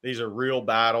recruitments. These are real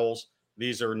battles.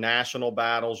 These are national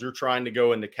battles. You're trying to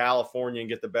go into California and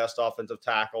get the best offensive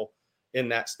tackle in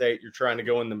that state. You're trying to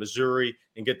go into Missouri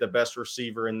and get the best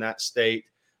receiver in that state,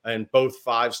 and both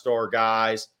 5-star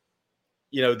guys.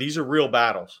 These are real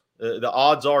battles. The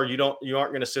odds are you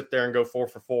aren't going to sit there and go 4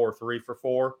 for 4, 3 for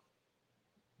 4.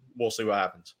 We'll see what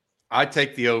happens. I'd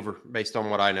take the over based on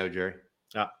what I know, Jerry.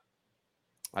 Yeah.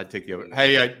 I'd take the over.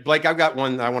 Hey, Blake, I've got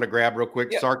one I want to grab real quick.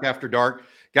 Yeah. Sark After Dark.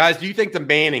 Guys, do you think the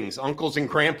Mannings, uncles and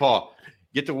grandpa,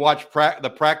 get to watch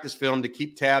the practice film to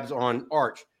keep tabs on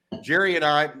Arch? Jerry and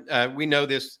I, we know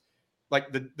this.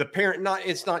 Like the parent,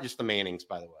 it's not just the Mannings,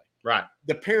 by the way. Right.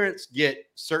 The parents get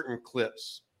certain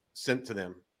clips sent to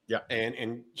them,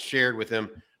 and shared with them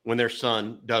when their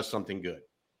son does something good.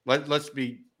 Let's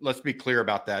be clear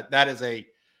about that. That's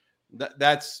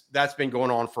been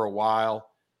going on for a while.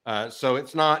 So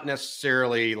it's not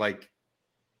necessarily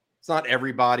it's not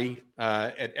everybody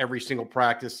at every single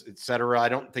practice, et cetera. I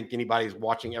don't think anybody's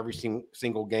watching every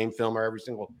single game film or every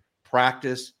single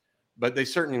practice, but they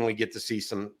certainly get to see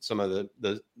some of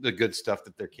the good stuff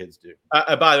that their kids do.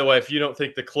 By the way, if you don't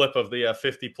think the clip of the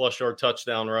 50-plus yard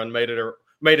touchdown run made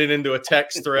it into a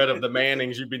text thread of the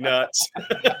Mannings, you'd be nuts.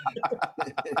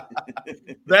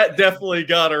 That definitely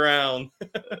got around.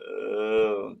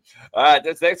 All right,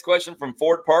 this next question from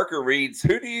Ford Parker reads,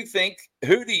 who do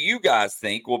you guys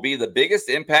think will be the biggest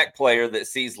impact player that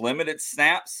sees limited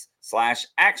snaps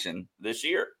 / action this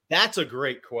year? That's a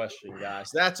great question,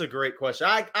 guys. That's a great question.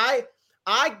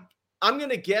 I'm going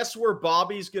to guess where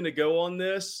Bobby's going to go on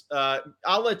this.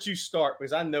 I'll let you start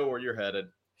because I know where you're headed.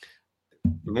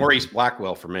 Maurice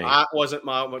Blackwell for me. That wasn't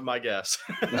my guess.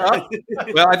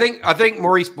 Well, I think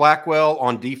Maurice Blackwell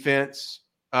on defense.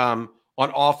 On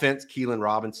offense, Keelan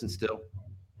Robinson still.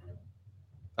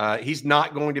 He's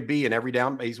not going to be an every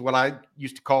down. He's what I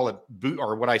used to call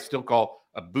what I still call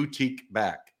a boutique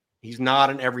back. He's not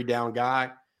an every down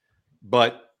guy.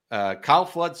 But Kyle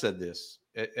Flood said this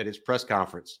at his press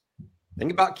conference.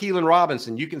 Think about Keelan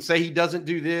Robinson. You can say he doesn't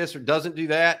do this or doesn't do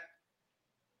that.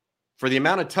 For the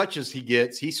amount of touches he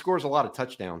gets, he scores a lot of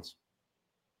touchdowns.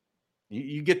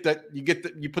 You put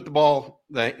the ball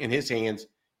in his hands,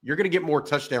 you're going to get more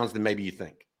touchdowns than maybe you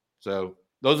think. So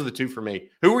those are the 2 for me.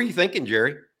 Who were you thinking,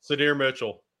 Jerry? Sadir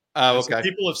Mitchell. Oh, okay. Some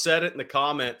people have said it in the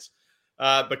comments.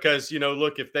 Because,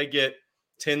 look, if they get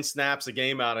 10 snaps a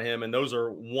game out of him, and those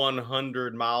are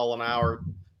 100 mile an hour,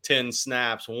 10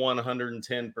 snaps,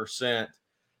 110%,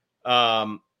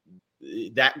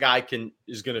 that guy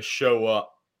is going to show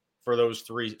up for those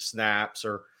 3 snaps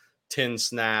or 10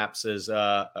 snaps as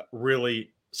really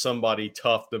somebody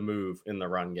tough to move in the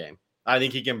run game. I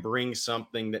think he can bring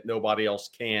something that nobody else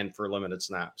can for limited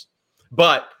snaps.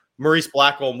 But Maurice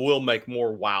Blackholm will make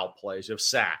more wow plays, a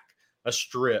sack, a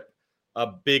strip, a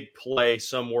big play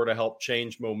somewhere to help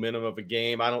change momentum of a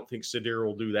game. I don't think Sadir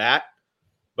will do that,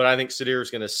 but I think Sadir is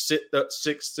going to sit the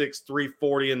 6'6",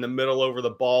 340 in the middle over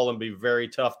the ball and be very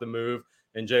tough to move.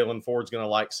 And Jalen Ford's going to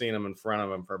like seeing him in front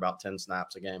of him for about 10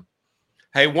 snaps a game.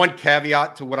 Hey, one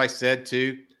caveat to what I said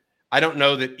too. I don't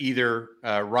know that either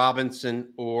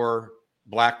Robinson or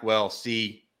Blackwell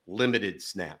see limited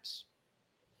snaps.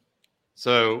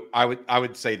 So I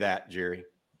would say that, Jerry.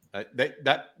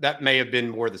 That may have been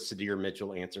more the Sadir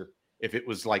Mitchell answer if it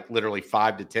was like literally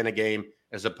 5 to 10 a game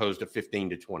as opposed to 15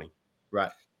 to 20.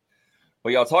 Right.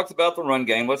 Well, y'all talked about the run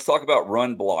game. Let's talk about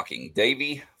run blocking.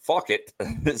 Davey Fockett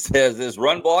says, is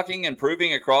run blocking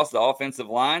improving across the offensive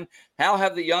line? How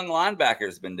have the young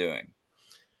linebackers been doing?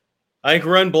 I think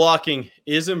run blocking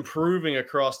is improving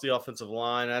across the offensive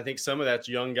line. And I think some of that's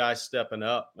young guys stepping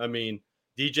up. I mean,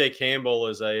 DJ Campbell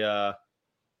is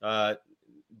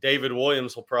David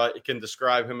Williams can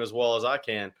describe him as well as I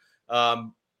can.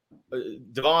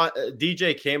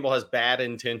 DJ Campbell has bad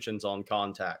intentions on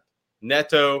contact.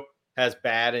 Neto has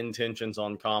bad intentions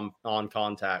on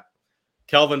contact.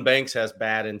 Kelvin Banks has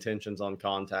bad intentions on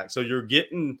contact. So you're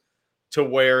getting to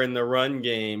where in the run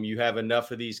game you have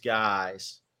enough of these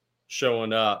guys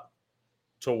showing up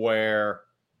to where,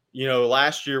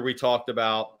 last year we talked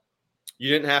about you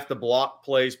didn't have to block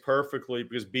plays perfectly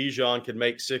because Bijan could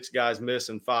make 6 guys miss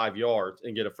in 5 yards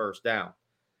and get a first down.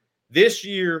 This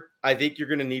year, I think you're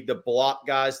going to need to block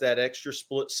guys that extra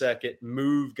split second,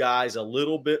 move guys a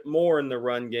little bit more in the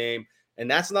run game. And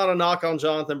that's not a knock on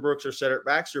Jonathan Brooks or Cedric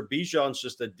Baxter. Bijan's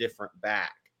just a different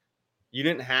back. You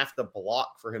didn't have to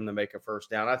block for him to make a first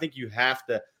down. I think you have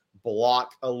to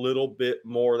block a little bit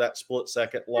more, that split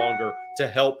second longer, to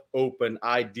help open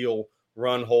ideal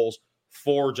run holes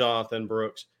for Jonathan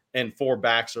Brooks and for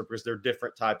Baxter because they're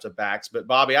different types of backs. But,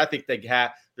 Bobby, I think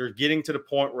they're getting to the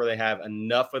point where they have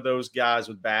enough of those guys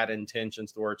with bad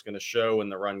intentions to where it's going to show in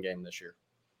the run game this year.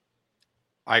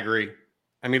 I agree.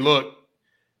 I mean, look.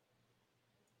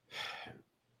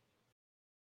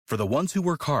 For the ones who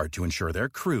work hard to ensure their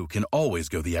crew can always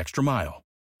go the extra mile,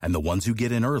 and the ones who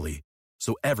get in early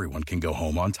so everyone can go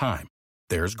home on time,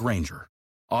 there's Grainger,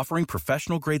 offering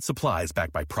professional-grade supplies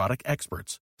backed by product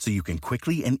experts so you can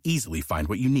quickly and easily find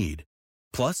what you need.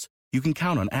 Plus, you can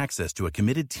count on access to a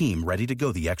committed team ready to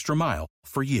go the extra mile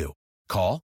for you.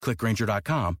 Call, click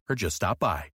Grainger.com, or just stop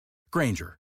by.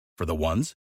 Grainger, for the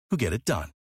ones who get it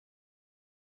done.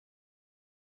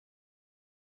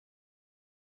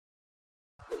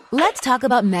 Let's talk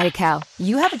about Medi-Cal.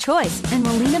 You have a choice, and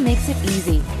Molina makes it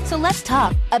easy. So let's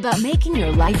talk about making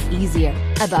your life easier,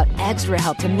 about extra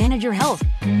help to manage your health.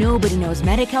 Nobody knows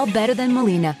Medi-Cal better than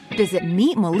Molina. Visit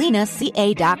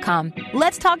meetmolinaca.com.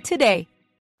 Let's talk today.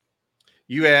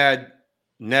 You add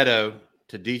Neto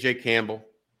to DJ Campbell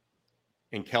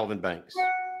and Kelvin Banks,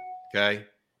 okay?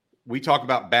 We talk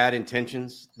about bad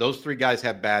intentions. Those 3 guys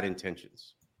have bad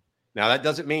intentions. Now, that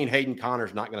doesn't mean Hayden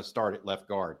Connor's not going to start at left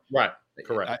guard. Right.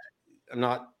 Correct.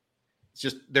 It's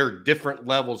just there are different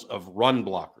levels of run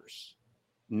blockers.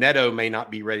 Neto may not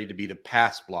be ready to be the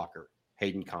pass blocker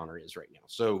Hayden Connor is right now.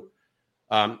 So,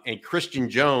 and Christian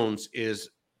Jones is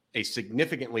a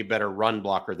significantly better run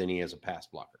blocker than he is a pass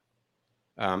blocker.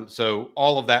 So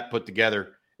all of that put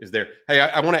together is there. Hey,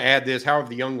 I want to add this. How have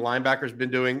the young linebackers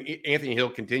been doing? Anthony Hill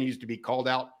continues to be called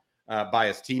out by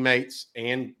his teammates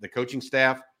and the coaching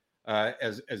staff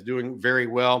as doing very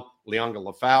well. Leonga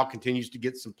Lafau continues to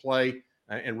get some play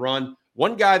and run.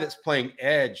 One guy that's playing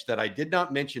edge that I did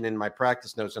not mention in my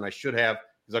practice notes, and I should have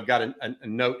because I've got a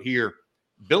note here.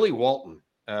 Billy Walton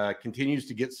continues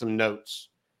to get some notes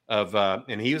of,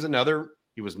 and he was not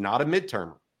a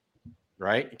midtermer,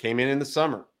 right? He came in the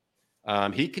summer.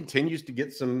 He continues to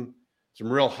get some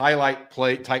real highlight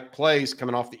play type plays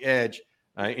coming off the edge,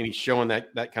 and he's showing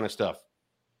that kind of stuff.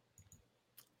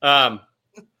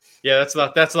 Yeah, that's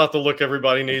not the look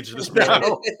everybody needs this morning.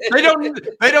 No,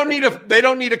 they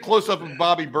don't need a close up of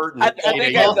Bobby Burton. I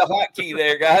think that's a hotkey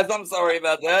there, guys. I'm sorry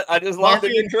about that. I just lost a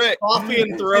good trick. Coffee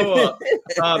and throw up.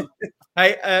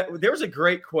 Hey, there was a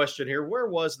great question here. Where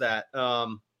was that?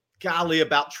 Golly,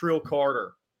 about Trill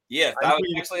Carter. Yes, I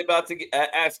was actually about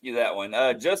to ask you that one.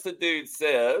 Just a Dude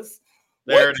says,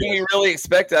 What can we really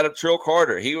expect out of Trill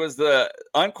Carter? He was the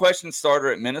unquestioned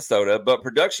starter at Minnesota, but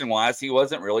production-wise, he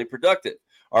wasn't really productive.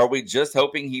 Are we just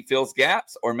hoping he fills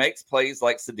gaps or makes plays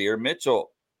like Sadir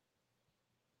Mitchell?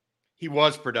 He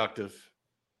was productive.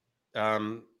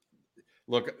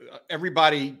 Look,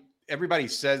 everybody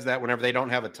says that whenever they don't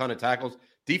have a ton of tackles.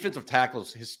 Defensive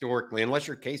tackles, historically, unless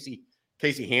you're Casey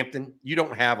Hampton, you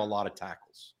don't have a lot of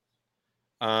tackles.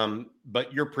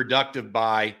 But you're productive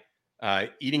by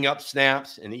eating up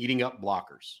snaps and eating up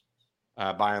blockers,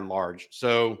 by and large.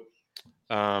 So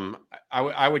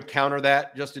I would counter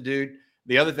that, just a dude.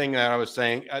 The other thing that I would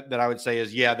say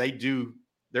is, yeah, they do.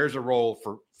 There's a role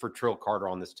for Trill Carter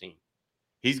on this team.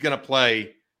 He's going to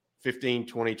play 15,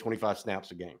 20, 25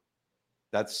 snaps a game.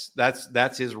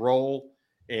 That's his role,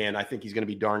 and I think he's going to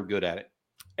be darn good at it.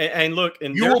 And look,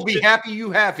 and you will be happy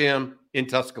you have him in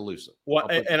Tuscaloosa. Well,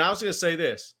 and I was going to say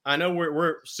this. I know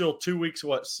we're still 2 weeks,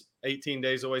 18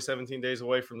 days away, 17 days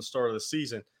away from the start of the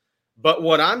season. But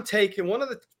what I'm taking, one of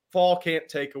the fall camp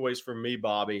takeaways from me,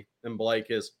 Bobby and Blake,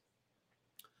 is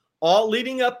all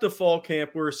leading up to fall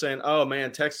camp, we were saying, oh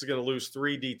man, Texas is going to lose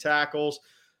 3 D tackles.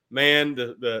 Man,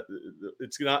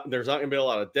 there's not going to be a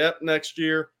lot of depth next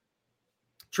year.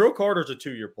 Trill Carter's a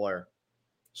 2-year player.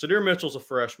 Sadir Mitchell's a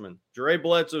freshman. Jere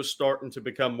Bledsoe's starting to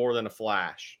become more than a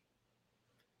flash.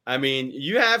 I mean,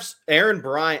 you have Aaron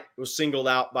Bryant was singled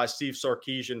out by Steve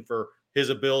Sarkisian for his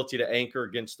ability to anchor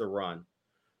against the run.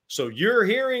 So you're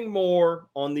hearing more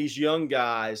on these young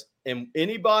guys, and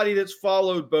anybody that's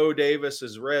followed Bo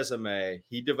Davis's resume,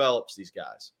 he develops these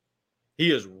guys.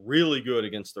 He is really good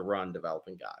against the run,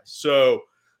 developing guys. So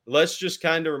let's just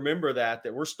kind of remember that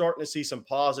we're starting to see some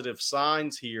positive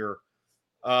signs here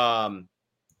about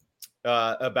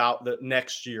the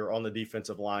next year on the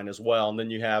defensive line as well. And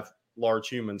then you have large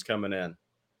humans coming in.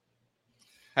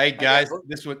 Hey guys,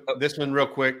 this one real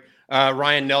quick.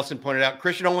 Ryan Nelson pointed out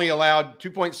Christian only allowed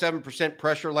 2.7%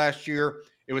 pressure last year.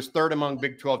 It was 3rd among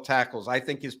Big 12 tackles. I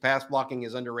think his pass blocking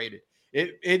is underrated.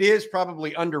 It is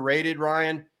probably underrated,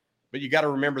 Ryan, but you got to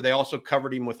remember they also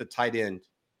covered him with a tight end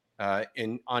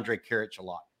in Andre Karich a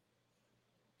lot.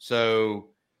 So,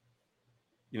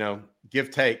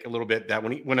 give take a little bit. That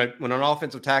when an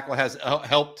offensive tackle has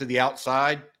help to the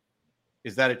outside,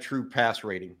 is that a true pass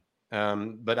rating?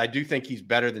 But I do think he's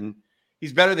better than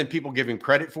people give him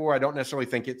credit for. I don't necessarily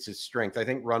think it's his strength. I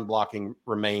think run blocking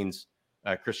remains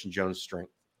Christian Jones'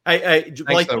 strength. Hey,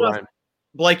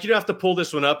 Blake, you don't have to pull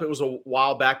this one up. It was a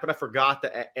while back, but I forgot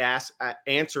to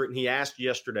answer it, and he asked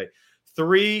yesterday.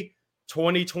 3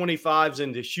 2025s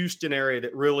in the Houston area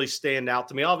that really stand out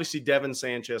to me. Obviously, Devin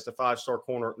Sanchez, the 5-star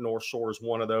corner at North Shore, is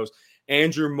one of those.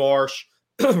 Andrew Marsh,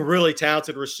 really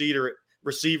talented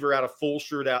receiver out of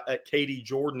Fulshire at Katy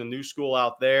Jordan, the new school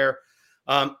out there.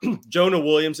 Jonah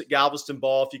Williams at Galveston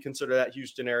Ball, if you consider that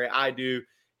Houston area. I do.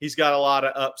 He's got a lot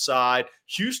of upside.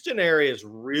 Houston area is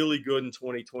really good in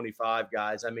 2025,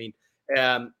 guys. I mean,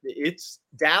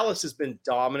 Dallas has been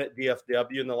dominant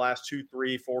DFW in the last 2,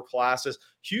 3, 4 classes.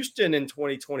 Houston in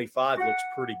 2025 looks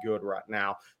pretty good right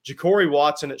now. Ja'Cory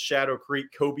Watson at Shadow Creek,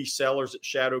 Kobe Sellers at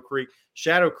Shadow Creek.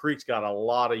 Shadow Creek's got a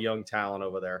lot of young talent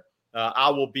over there.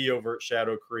 I will be over at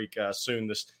Shadow Creek soon.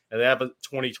 They have a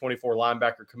 2024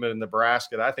 linebacker committed in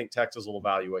Nebraska that I think Texas will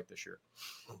evaluate this year.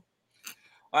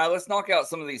 All right, let's knock out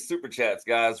some of these super chats,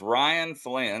 guys. Ryan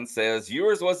Flynn says,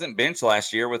 Ewers wasn't benched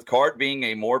last year with Card being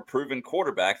a more proven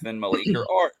quarterback than Malik or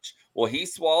Arch. Will he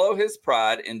swallow his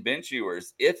pride and bench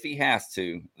Ewers if he has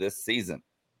to this season?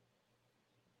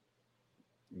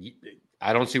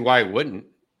 I don't see why he wouldn't.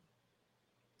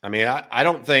 I mean, I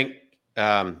don't think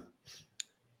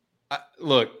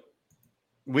look,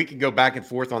 we could go back and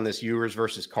forth on this Ewers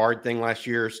versus Card thing last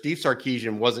year. Steve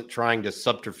Sarkisian wasn't trying to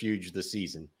subterfuge the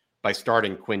season by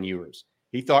starting Quinn Ewers.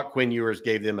 He thought Quinn Ewers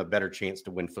gave them a better chance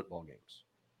to win football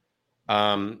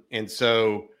games. And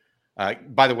so,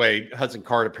 by the way, Hudson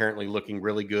Card apparently looking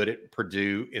really good at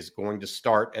Purdue, is going to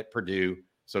start at Purdue.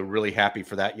 So really happy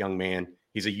for that young man.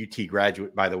 He's a UT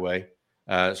graduate, by the way.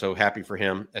 So happy for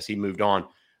him as he moved on.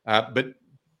 But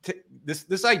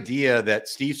this idea that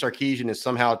Steve Sarkisian is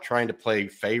somehow trying to play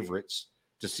favorites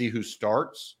to see who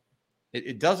starts,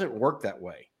 it doesn't work that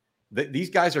way. These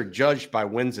guys are judged by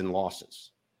wins and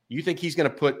losses. You think he's going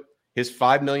to put his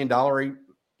 $5 million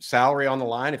salary on the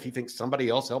line if he thinks somebody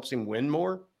else helps him win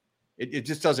more? It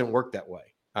just doesn't work that way.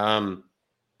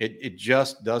 It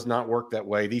just does not work that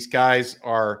way. These coaches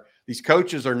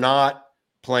are not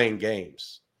playing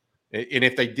games. And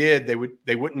if they did,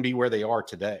 they wouldn't be where they are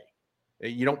today.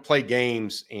 You don't play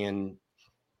games and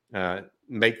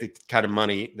make the kind of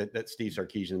money that Steve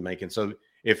Sarkisian is making. So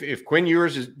if Quinn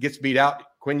Ewers gets beat out,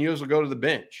 Quinn Ewers will go to the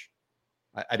bench.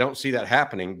 I don't see that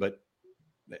happening, but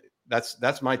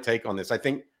That's my take on this. I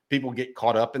think people get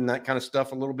caught up in that kind of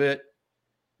stuff a little bit.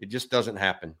 It just doesn't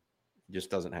happen. It just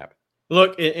doesn't happen.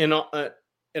 Look, and on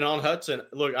Hudson,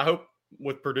 look, I hope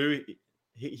with Purdue,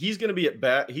 he's going to be at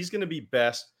bat. He's going to be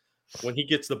best when he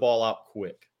gets the ball out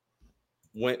quick.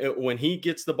 When he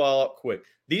gets the ball out quick,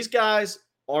 these guys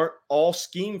aren't all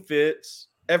scheme fits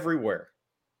everywhere.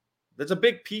 There's a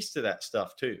big piece to that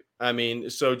stuff too. I mean,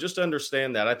 so just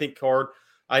understand that. I think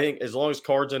as long as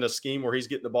Card's in a scheme where he's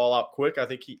getting the ball out quick, I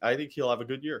think he'll have a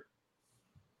good year.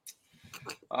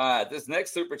 This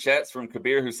next super chat's from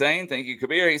Kabir Hussein. Thank you,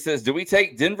 Kabir. He says, do we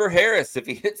take Denver Harris if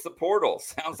he hits the portal?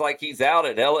 Sounds like he's out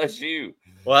at LSU.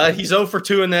 Well, he's 0 for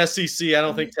 2 in the SEC. I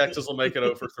don't think Texas will make it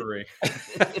 0 for 3.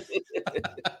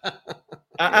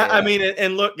 I mean,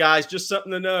 and look, guys, just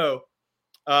something to know.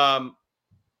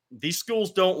 These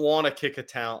schools don't want to kick a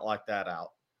talent like that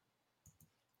out.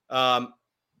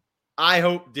 I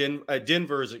hope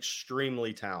Denver is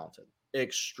extremely talented.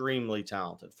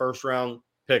 First round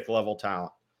pick level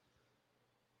talent.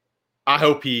 I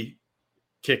hope he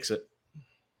kicks it.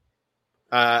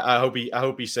 I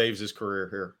hope he saves his career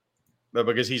here, but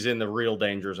because he's in the real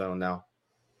danger zone now.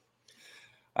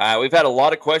 We've had a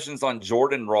lot of questions on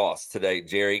Jordan Ross today,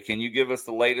 Jerry. Can you give us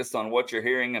the latest on what you're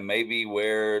hearing and maybe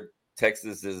where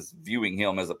Texas is viewing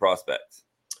him as a prospect?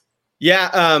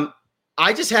 Yeah,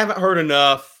 I just haven't heard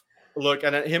enough. Look,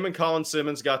 and him and Colin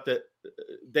Simmons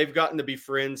they've gotten to be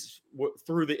friends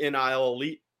through the NIL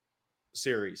Elite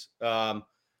series, or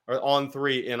on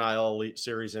 3 NIL Elite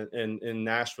series in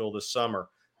Nashville this summer.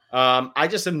 I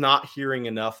just am not hearing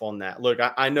enough on that. Look,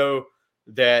 I know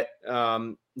that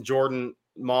Jordan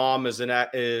mom is in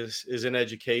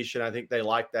education. I think they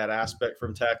like that aspect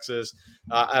from Texas.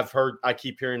 I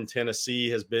keep hearing Tennessee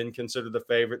has been considered the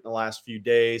favorite in the last few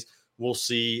days. We'll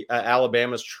see.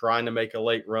 Alabama's trying to make a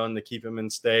late run to keep him in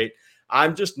state.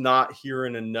 I'm just not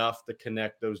hearing enough to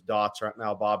connect those dots right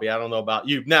now, Bobby. I don't know about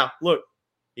you. Now, look,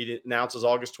 he announces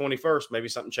August 21st. Maybe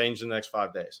something changed in the next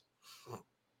 5 days.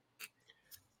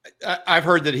 I've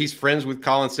heard that he's friends with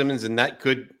Colin Simmons, and that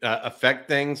could affect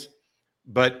things.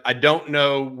 But I don't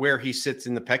know where he sits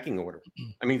in the pecking order.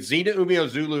 I mean, Zena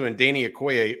Umeozulu and Danny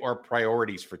Okoye are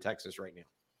priorities for Texas right now.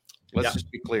 Let's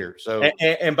just be clear. So,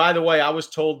 and by the way, I was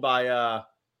told by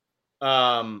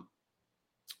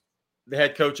the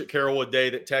head coach at Carrollwood Day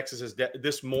that Texas is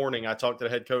this morning. I talked to the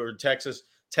head coach. Texas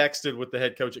texted with the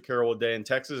head coach at Carrollwood Day, and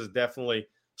Texas is definitely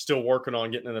still working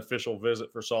on getting an official visit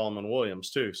for Solomon Williams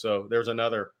too. So there's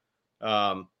another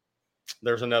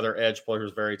edge player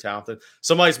who's very talented.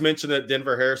 Somebody's mentioned that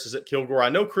Denver Harris is at Kilgore. I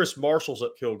know Chris Marshall's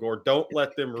at Kilgore. Don't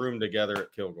let them room together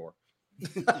at Kilgore.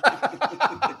 That's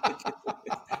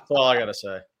all I got to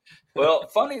say. Well,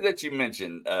 funny that you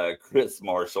mentioned Chris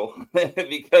Marshall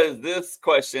because this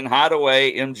question,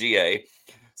 Hideaway MGA,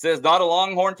 says not a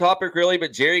Longhorn topic really,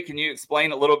 but Jerry, can you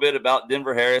explain a little bit about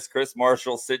Denver Harris, Chris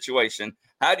Marshall's situation?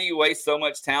 How do you waste so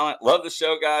much talent? Love the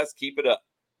show, guys. Keep it up.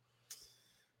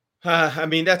 I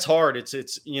mean, that's hard.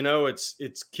 It's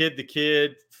kid to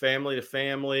kid, family to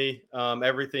family,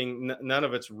 everything. None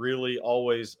of it's really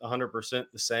always 100%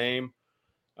 the same.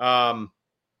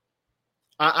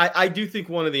 I do think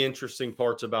one of the interesting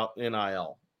parts about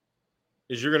NIL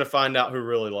is you're going to find out who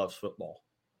really loves football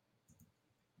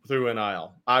through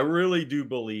NIL. I really do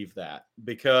believe that,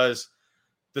 because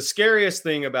the scariest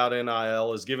thing about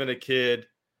NIL is giving a kid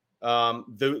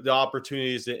the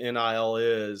opportunities that NIL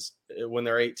is when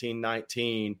they're 18,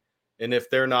 19. And if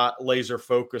they're not laser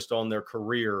focused on their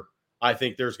career, I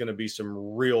think there's going to be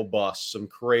some real busts, some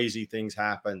crazy things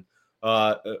happen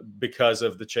because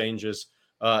of the changes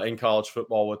in college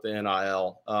football with the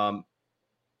NIL.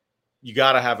 You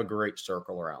got to have a great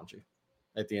circle around you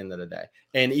at the end of the day.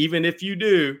 And even if you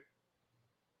do,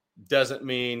 doesn't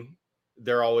mean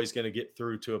they're always going to get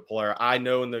through to a player. I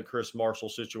know in the Chris Marshall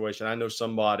situation, I know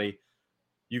somebody,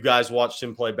 you guys watched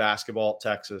him play basketball at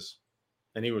Texas,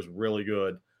 and he was really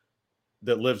good,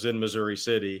 that lives in Missouri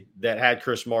City, that had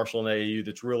Chris Marshall in AAU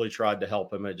that's really tried to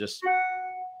help him. It just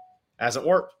hasn't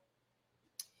worked.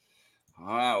 All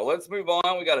right, well, let's move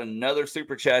on. We got another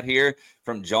super chat here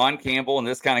from John Campbell, and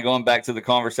this kind of going back to the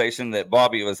conversation that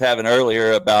Bobby was having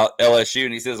earlier about LSU.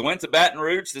 And he says, went to Baton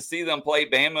Rouge to see them play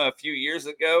Bama a few years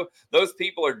ago. Those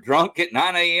people are drunk at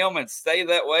 9 a.m. and stay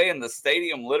that way, and the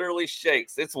stadium literally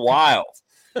shakes. It's wild.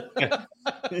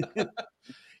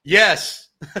 Yes.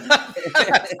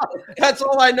 That's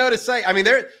all I know to say. I mean,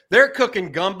 they're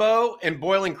cooking gumbo and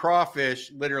boiling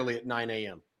crawfish literally at 9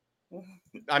 a.m.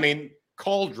 I mean,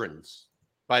 cauldrons.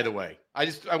 By the way,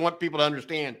 I want people to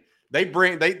understand they do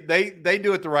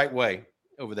it the right way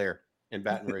over there in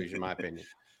Baton Rouge, in my opinion.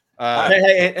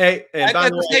 Hey, at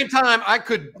the same time, I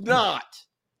could not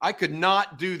I could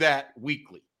not do that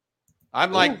weekly.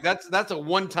 I'm like, that's a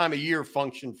one time a year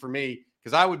function for me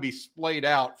because I would be splayed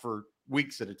out for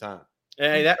weeks at a time.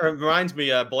 Hey, that reminds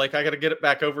me, Blake, I got to get it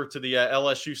back over to the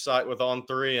LSU site with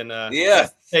On3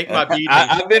 and take my beating.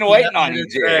 I've been waiting on you,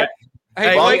 Jerry.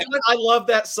 Hey, Blake, I love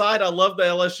that site. I love the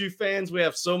LSU fans. We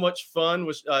have so much fun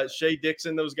with Shea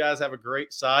Dixon. Those guys have a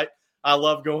great site. I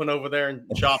love going over there and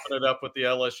chopping it up with the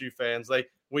LSU fans.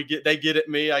 They get at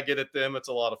me, I get at them. It's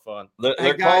a lot of fun.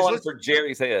 They're calling for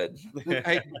Jerry's head.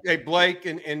 hey, Blake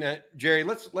and Jerry,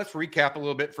 let's recap a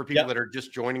little bit for people that are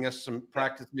just joining us. Some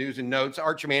practice news and notes.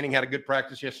 Arch Manning had a good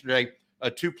practice yesterday.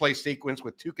 A 2-play sequence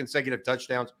with 2 consecutive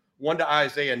touchdowns. One to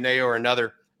Isaiah Neo,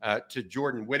 another to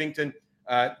Jordan Whittington.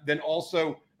 Then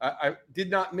also, I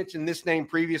did not mention this name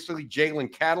previously,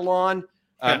 Jalen Catalon.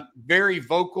 Very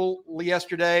vocal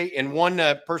yesterday, and one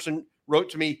person wrote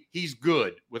to me, he's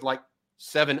good, with like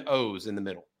 7 O's in the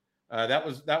middle. That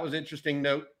was interesting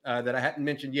note that I hadn't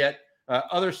mentioned yet.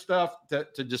 Other stuff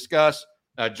to discuss.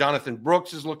 Jonathan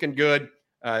Brooks is looking good.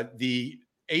 The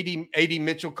AD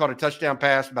Mitchell caught a touchdown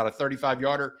pass, about a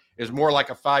 35-yarder. Is more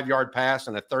like a 5-yard pass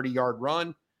and a 30-yard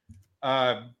run.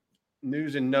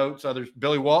 News and notes. Others.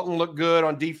 Billy Walton looked good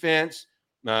on defense.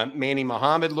 Manny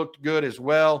Muhammad looked good as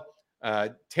well.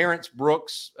 Terrence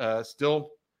Brooks still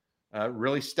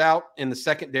really stout in the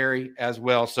secondary as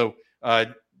well. So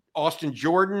Austin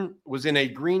Jordan was in a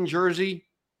green jersey.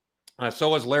 So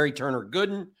was Larry Turner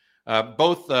Gooden.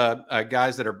 Both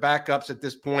guys that are backups at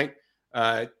this point.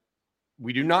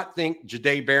 We do not think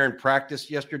Jahdae Barron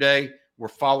practiced yesterday. We're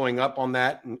following up on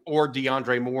that, or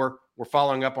DeAndre Moore. We're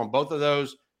following up on both of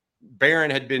those.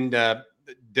 Barron had been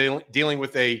dealing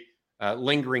with a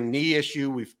lingering knee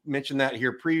issue. We've mentioned that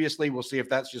here previously. We'll see if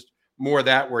that's just more of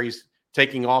that where he's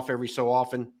taking off every so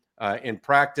often in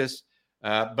practice.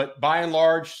 But by and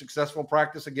large, successful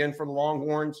practice again for the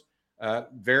Longhorns.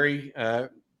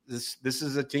 This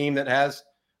is a team that has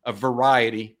a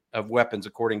variety of weapons,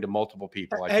 according to multiple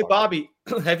people. Hey, Bobby,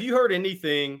 have you heard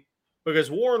anything?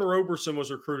 Because Warren Roberson was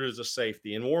recruited as a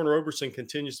safety, and Warren Roberson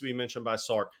continues to be mentioned by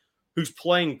Sark, who's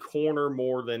playing corner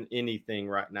more than anything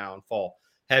right now in fall.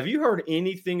 Have you heard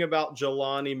anything about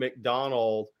Jelani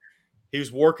McDonald? He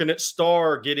was working at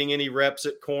Star, getting any reps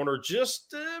at corner just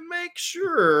to make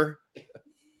sure.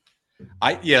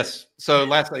 Yes. So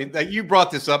lastly, you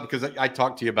brought this up because I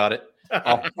talked to you about it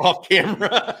off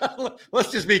camera.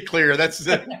 Let's just be clear. That's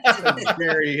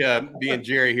Jerry being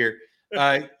Jerry here.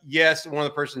 Yes, one of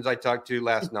the persons I talked to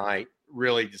last night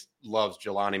really just loves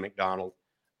Jelani McDonald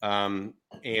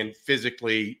and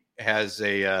physically has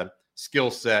a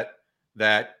skill set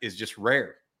that is just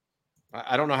rare.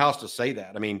 I don't know how else to say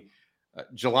that. I mean,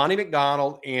 Jelani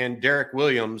McDonald and Derek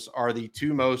Williams are the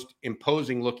 2 most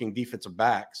imposing looking defensive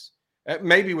backs,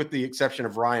 maybe with the exception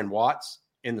of Ryan Watts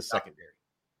in the secondary.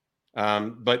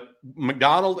 But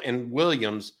McDonald and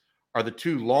Williams are the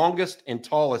 2 longest and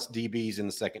tallest DBs in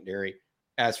the secondary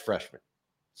as freshmen.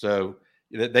 So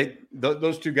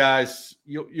those 2 guys,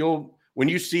 you'll when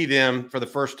you see them for the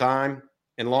first time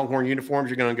in Longhorn uniforms,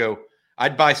 you're going to go,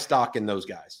 I'd buy stock in those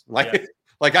guys.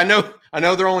 Like I know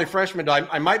they're only freshmen.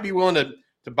 I might be willing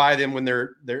to buy them when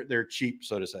they're cheap,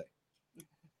 so to say.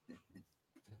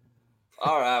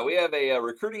 All right, we have a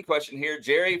recruiting question here,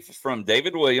 Jerry, from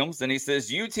David Williams, and he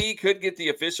says UT could get the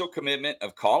official commitment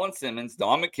of Colin Simmons,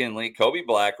 Don McKinley, Kobe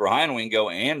Black, Ryan Wingo,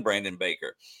 and Brandon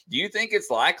Baker. Do you think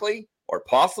it's likely or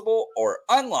possible or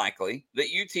unlikely that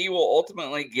UT will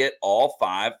ultimately get all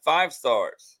 5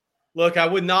 5-stars? Look, I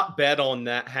would not bet on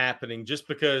that happening just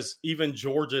because even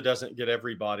Georgia doesn't get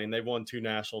everybody, and they've won 2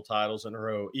 national titles in a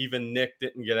row. Even Nick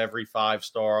didn't get every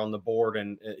 5-star on the board,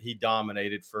 and he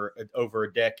dominated for over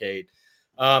a decade.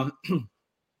 I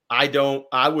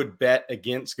would bet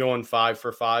against going 5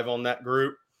 for 5 on that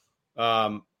group.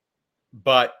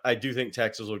 But I do think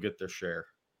Texas will get their share.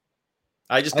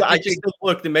 I just think,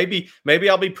 look, maybe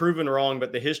I'll be proven wrong,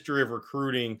 but the history of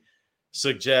recruiting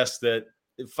suggests that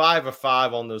 5 of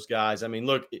 5 on those guys. I mean,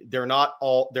 look, they're not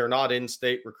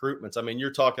in-state recruitments. I mean, you're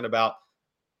talking about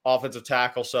offensive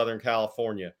tackle, Southern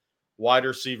California, wide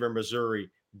receiver,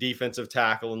 Missouri, defensive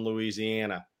tackle in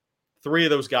Louisiana. 3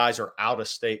 of those guys are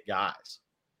out-of-state guys.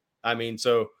 I mean,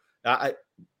 so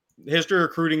history of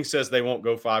recruiting says they won't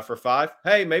go 5 for 5.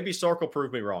 Hey, maybe Sark will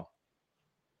prove me wrong.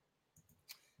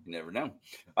 You never know.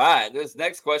 All right, this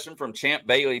next question from Champ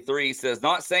Bailey 3 says,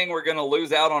 not saying we're going to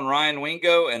lose out on Ryan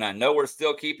Wingo, and I know we're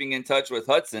still keeping in touch with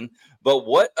Hudson, but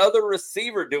what other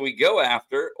receiver do we go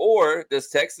after, or does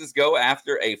Texas go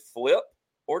after a flip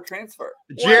or transfer?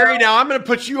 Jerry, now I'm going to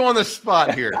put you on the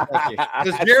spot here.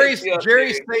 Because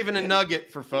Jerry's saving a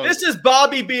nugget for folks. This is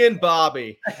Bobby being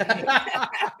Bobby.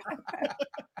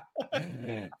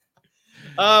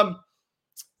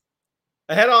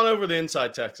 Head on over to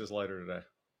Inside Texas later today.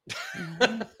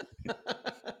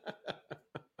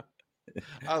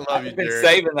 I love I've you, been Jared.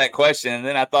 saving that question, and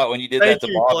then I thought when you did that to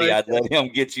Bobby, Blake. I'd let him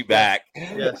get you back.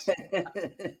 Yes.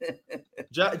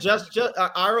 Just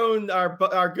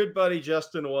our good buddy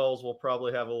Justin Wells will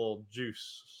probably have a little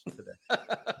juice today.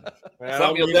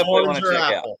 Something you'll definitely want to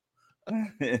check out.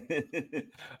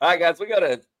 All right, guys, we got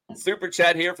a super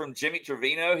chat here from Jimmy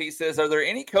Trevino. He says, "Are there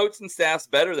any coaching staffs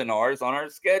better than ours on our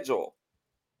schedule?"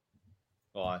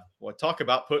 Well, talk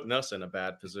about putting us in a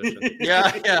bad position.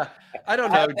 Yeah. I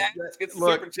don't know. Let's get the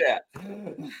super chat.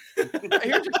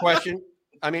 Here's a question.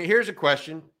 Here's a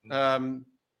question. I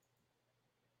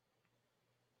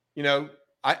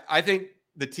think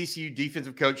the TCU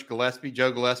defensive coach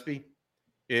Joe Gillespie,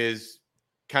 is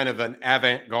kind of an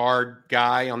avant-garde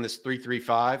guy on this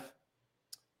 3-3-5.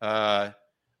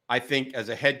 I think as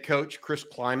a head coach, Chris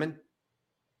Kleiman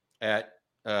at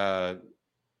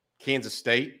Kansas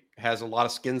State has a lot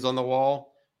of skins on the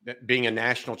wall, being a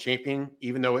national champion,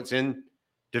 even though it's in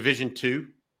Division II.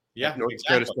 Yeah, North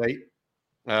Dakota State.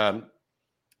 And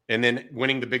then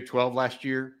winning the Big 12 last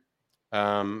year.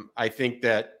 I think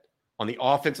that on the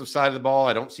offensive side of the ball,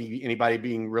 I don't see anybody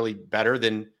being really better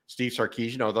than Steve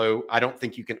Sarkisian, although I don't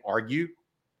think you can argue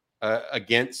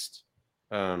against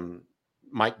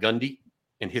Mike Gundy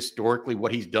and historically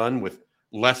what he's done with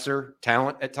lesser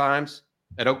talent at times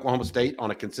at Oklahoma State on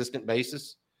a consistent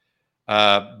basis.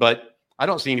 But I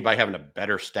don't see anybody having a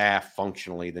better staff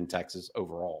functionally than Texas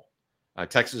overall.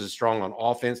 Texas is strong on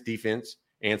offense, defense,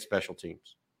 and special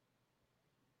teams.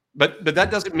 But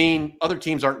that doesn't mean other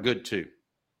teams aren't good too,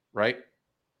 right?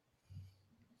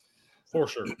 For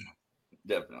sure.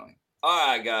 Definitely. All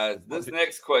right, guys. This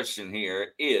next question here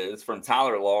is from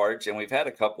Tyler Large, and we've had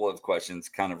a couple of questions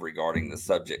kind of regarding the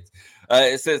subject.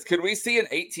 It says, could we see an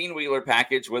 18-wheeler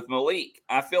package with Malik?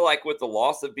 I feel like with the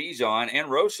loss of Bijan and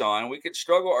Roschon, we could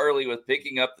struggle early with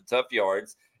picking up the tough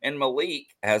yards, and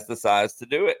Malik has the size to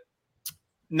do it.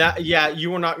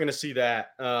 You are not going to see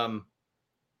that.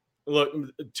 Look,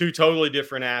 two totally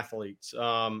different athletes.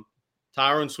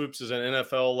 Tyrone Swoops is an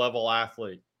NFL-level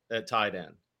athlete at tight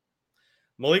end.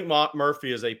 Malik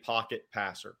Murphy is a pocket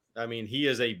passer. He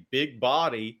is a big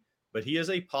body, but he is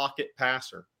a pocket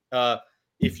passer.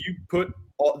 If you put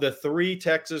the three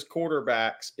Texas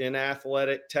quarterbacks in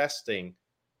athletic testing,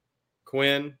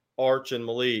 Quinn, Arch, and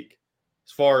Malik,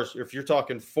 as far as if you're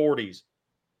talking 40s,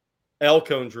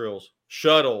 Elcone drills,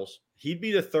 shuttles, he'd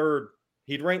be the third.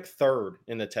 He'd rank third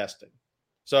in the testing.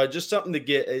 So just something to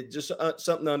get,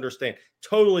 something to understand.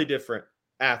 Totally different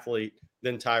athlete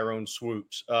than Tyrone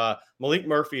Swoops. Malik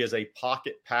Murphy is a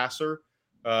pocket passer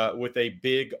with a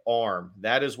big arm.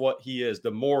 That is what he is.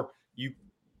 The more you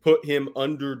put him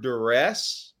under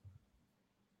duress,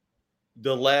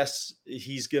 the less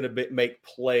he's going to make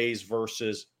plays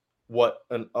versus what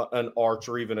an Arch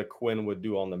or even a Quinn would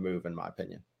do on the move, in my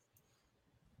opinion.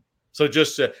 So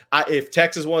just if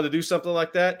Texas wanted to do something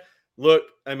like that, look,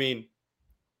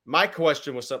 my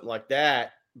question was something like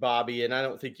that, Bobby, and I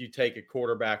don't think you take a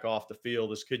quarterback off the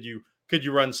field. Is could you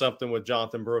run something with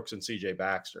Jonathan Brooks and CJ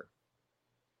Baxter?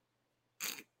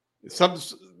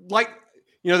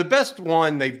 The best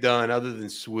one they've done other than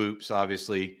Swoops,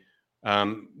 obviously,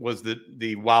 was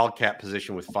the wildcat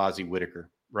position with Fozzie Whitaker,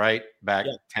 right? Back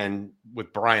 10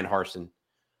 with Brian Harsin.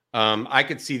 I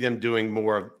could see them doing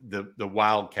more of the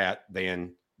wildcat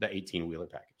than the 18-wheeler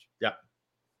package. Yeah.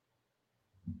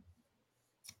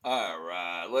 All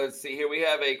right. Let's see here. We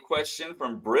have a question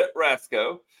from Britt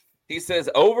Rasco. He says,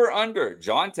 over under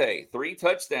Jonte 3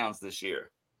 touchdowns this year.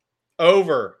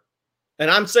 Over. And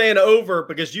I'm saying over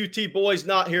because UT Boy's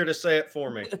not here to say it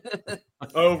for me.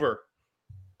 Over.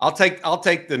 I'll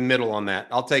take the middle on that.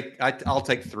 I'll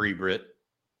take 3, Britt.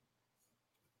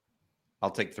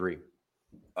 I'll take 3.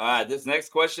 All right, this next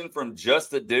question from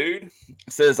Just a Dude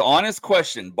says, honest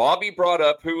question. Bobby brought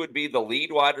up who would be the lead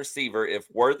wide receiver if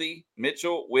Worthy,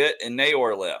 Mitchell, Witt, and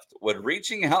Nayor left. Would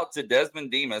reaching out to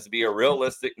Desmond Demas be a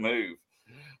realistic move?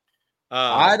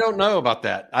 I don't know about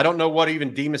that. I don't know what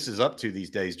even Demas is up to these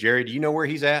days. Jerry, do you know where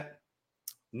he's at?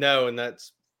 No, and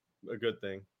that's a good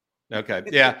thing. Okay.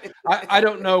 Yeah. I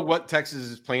don't know what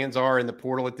Texas's plans are in the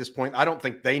portal at this point. I don't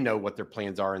think they know what their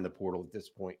plans are in the portal at this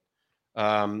point.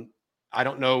 I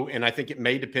don't know, and I think it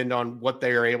may depend on what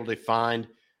they are able to find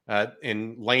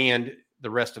and land the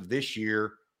rest of this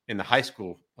year in the high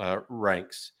school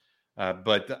ranks.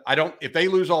 But I don't. If they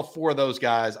lose all 4 of those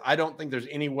guys, I don't think there's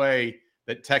any way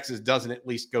that Texas doesn't at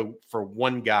least go for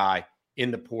one guy in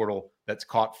the portal that's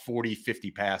caught 40,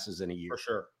 50 passes in a year. For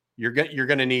sure. You're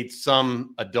going to need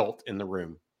some adult in the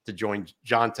room to join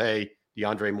Jonte,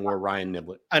 DeAndre Moore, Ryan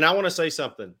Niblett. And I want to say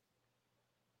something.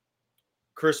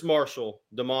 Chris Marshall,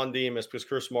 Damon Demas, because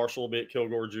Chris Marshall will be at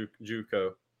Kilgore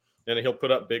JUCO, and he'll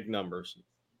put up big numbers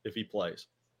if he plays.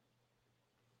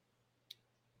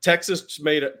 Texas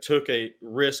took a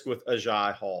risk with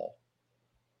Ajay Hall.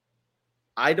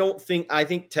 I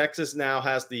think Texas now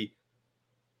has the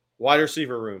wide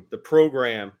receiver room, the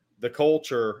program, the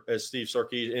culture, as Steve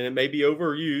Sarkisian, and it may be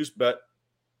overused, but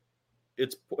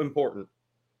it's important.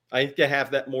 I think they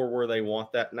have that more where they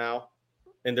want that now.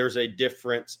 And there's a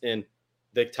difference in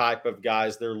the type of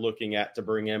guys they're looking at to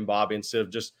bring in, Bobby, instead of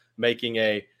just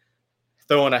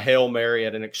throwing a Hail Mary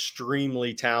at an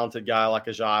extremely talented guy like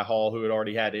Ajay Hall, who had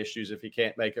already had issues. If he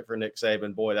can't make it for Nick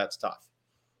Saban, boy, that's tough.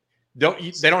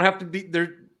 They don't have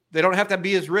to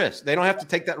be his risk. They don't have to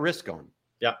take that risk on.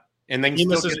 Yeah. And they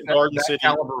can still get that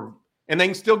caliber, and they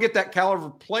can still get that caliber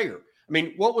player. I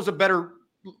mean, what was a better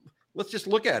 – let's just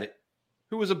look at it.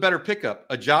 Who was a better pickup?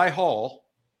 Ajay Hall,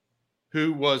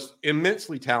 who was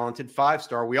immensely talented,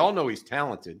 5-star. We all know he's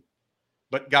talented,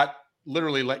 but got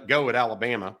literally let go at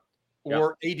Alabama.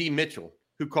 Or A.D. Mitchell,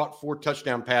 who caught 4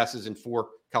 touchdown passes in 4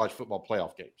 college football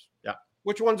playoff games. Yeah.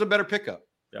 Which one's a better pickup?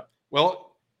 Yeah.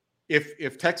 Well,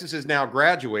 if Texas is now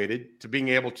graduated to being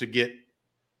able to get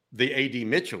the A.D.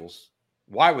 Mitchells,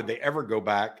 why would they ever go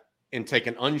back and take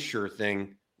an unsure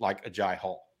thing like Ajay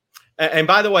Hall? And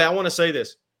by the way, I want to say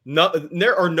this. No,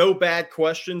 there are no bad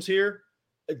questions here.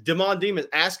 Damon Demas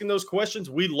asking those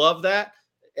questions. We love that.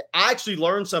 I actually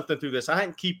learned something through this. I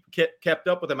hadn't kept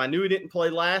up with him. I knew he didn't play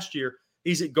last year.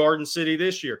 He's at Garden City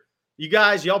this year. You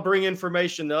guys, y'all bring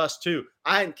information to us too.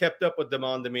 I hadn't kept up with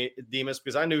Damon Demas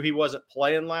because I knew he wasn't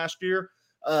playing last year.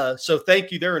 So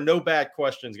thank you. There are no bad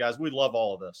questions, guys. We love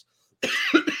all of this.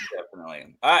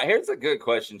 Definitely. All right, here's a good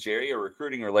question, Jerry, a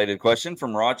recruiting-related question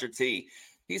from Roger T.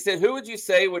 He said, who would you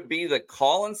say would be the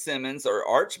Colin Simmons or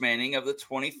Arch Manning of the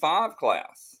 25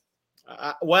 class?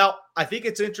 Well, I think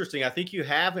it's interesting. I think you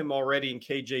have him already in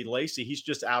KJ Lacey. He's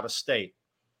just out of state.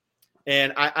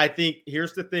 And I think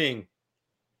here's the thing.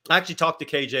 I actually talked to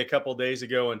KJ a couple of days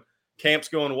ago, and camp's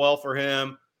going well for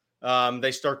him.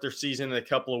 They start their season in a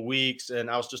couple of weeks,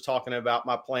 and I was just talking about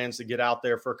my plans to get out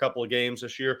there for a couple of games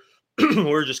this year.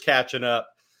 We're just catching up.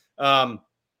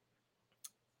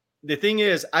 The thing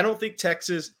is, I don't think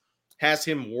Texas has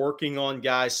him working on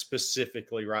guys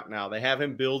specifically right now. They have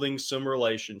him building some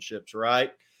relationships,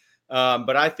 right?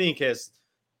 But I think as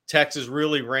Texas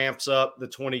really ramps up the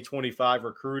 2025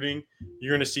 recruiting,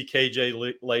 you're going to see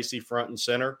KJ Lacey front and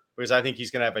center because I think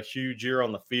he's going to have a huge year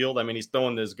on the field. I mean, he's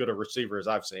throwing as good a receiver as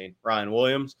I've seen, Ryan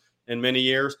Williams, in many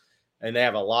years. And they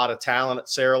have a lot of talent at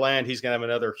Saraland. He's going to have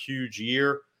another huge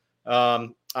year.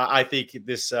 I think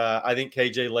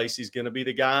KJ Lacey's going to be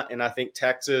the guy, and I think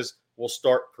Texas will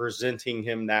start presenting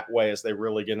him that way as they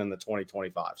really get in the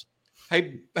 2025s.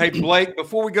 Hey, Blake,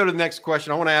 before we go to the next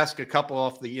question, I want to ask a couple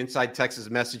off the Inside Texas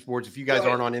message boards. If you guys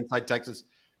aren't on Inside Texas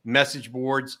message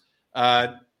boards,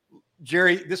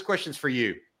 Jerry, this question's for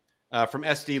you from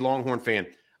SD Longhorn fan.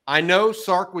 I know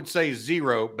Sark would say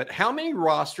 0, but how many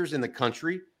rosters in the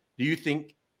country do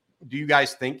you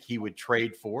guys think he would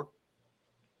trade for?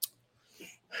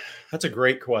 That's a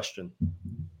great question.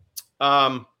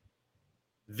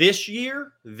 This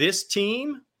year, this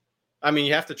team, I mean,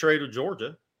 you have to trade with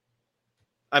Georgia.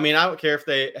 I mean, I don't care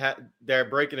if they're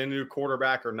breaking a new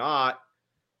quarterback or not.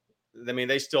 I mean,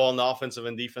 they still on the offensive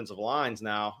and defensive lines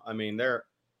now. I mean,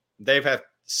 they've had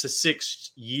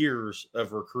 6 years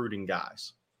of recruiting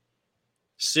guys.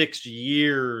 6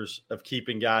 years of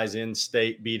keeping guys in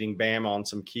state, beating Bama on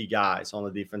some key guys on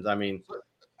the defense. I mean,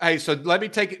 hey, so let me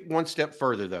take it one step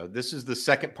further, though. This is the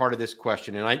second part of this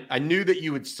question, and I knew that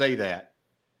you would say that,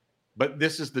 but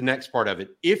this is the next part of it.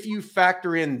 If you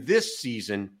factor in this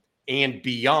season and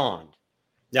beyond,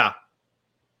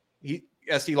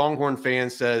 SD Longhorn fan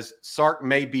says Sark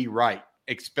may be right,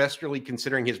 especially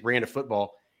considering his brand of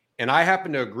football, and I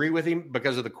happen to agree with him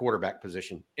because of the quarterback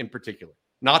position in particular.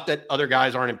 Not that other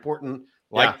guys aren't important,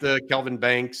 like the Kelvin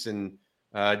Banks and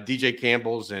DJ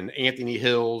Campbell's and Anthony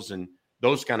Hills and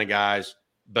those kind of guys,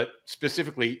 but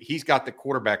specifically, he's got the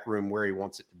quarterback room where he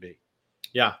wants it to be.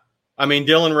 Yeah. I mean,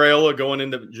 Dylan Raiola going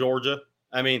into Georgia.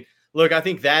 I mean, look, I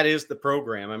think that is the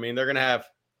program. I mean, they're going to have,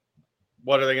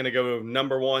 what are they going to go?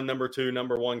 Number 1, number 2,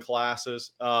 number 1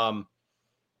 classes. I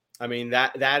mean,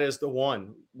 that is the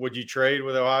one. Would you trade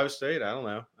with Ohio State? I don't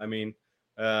know. I mean,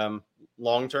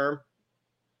 long term,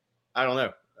 I don't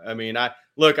know. I mean, I'm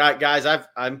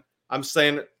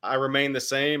saying I remain the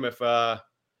same.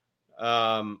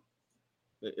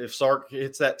 If Sark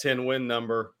hits that 10-win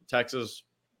number, Texas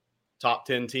top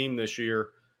 10 team this year,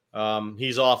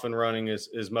 he's off and running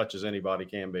as much as anybody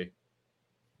can be.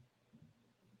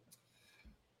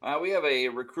 We have a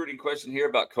recruiting question here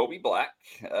about Kobe Black.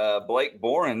 Blake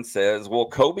Boren says, will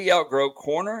Kobe outgrow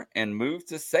corner and move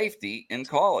to safety in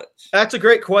college? That's a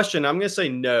great question. I'm going to say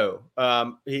no.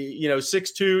 He,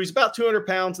 6'2", he's about 200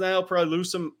 pounds now. He'll probably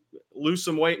lose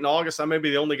some weight in August. I may be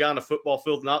the only guy on the football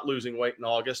field not losing weight in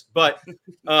August, but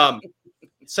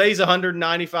say he's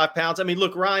 195 pounds. I mean,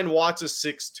 look, Ryan Watts is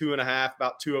 6'2.5",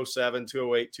 about 207,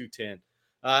 208, 210.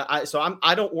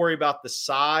 I don't worry about the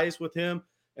size with him.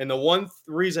 And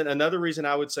another reason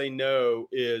I would say no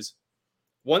is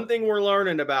one thing we're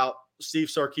learning about Steve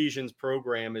Sarkisian's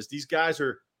program is these guys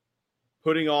are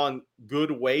putting on good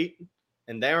weight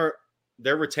and they're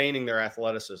retaining their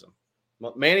athleticism.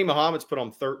 Manny Muhammad's put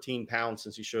on 13 pounds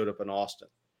since he showed up in Austin.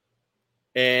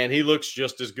 And he looks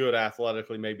just as good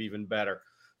athletically, maybe even better.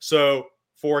 So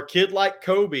for a kid like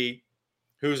Kobe,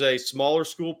 who's a smaller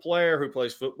school player who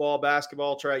plays football,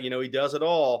 basketball, track, he does it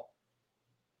all.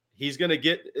 He's going to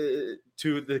get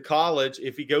to the college.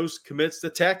 If he commits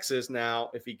to Texas now,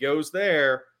 if he goes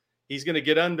there, he's going to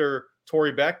get under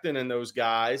Torrey Becton and those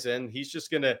guys, and he's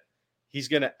going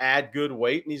to add good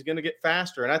weight, and he's going to get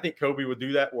faster. And I think Kobe would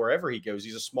do that wherever he goes.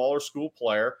 He's a smaller school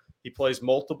player. He plays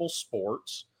multiple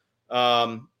sports.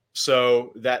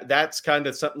 So that's kind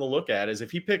of something to look at is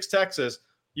if he picks Texas,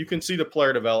 you can see the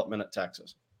player development at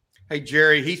Texas. Hey,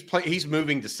 Jerry, he's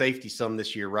moving to safety some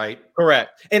this year, right?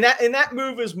 Correct. And that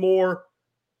move is more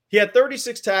 – he had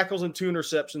 36 tackles and 2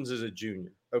 interceptions as a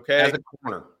junior, okay?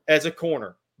 As a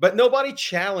corner. But nobody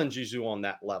challenges you on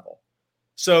that level.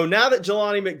 So now that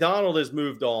Jelani McDonald has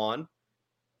moved on,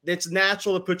 it's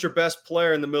natural to put your best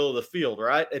player in the middle of the field,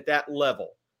 right, at that level.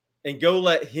 And go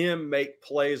let him make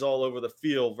plays all over the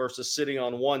field versus sitting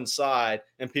on one side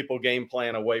and people game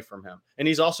plan away from him. And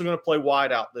he's also going to play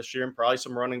wide out this year and probably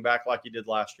some running back like he did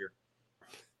last year.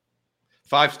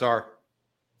 5-star.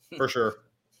 For sure.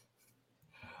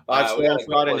 5-star on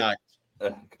Friday night.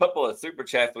 A couple of super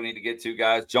chats we need to get to,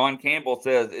 guys. John Campbell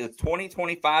says, is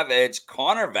 2025 Edge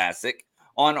Connor Vasick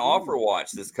on offer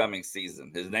watch this coming season?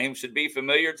 His name should be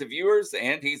familiar to viewers,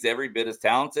 and he's every bit as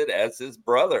talented as his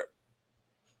brother.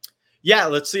 Yeah,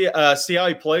 let's see how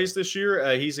he plays this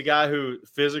year. He's a guy who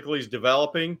physically is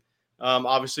developing.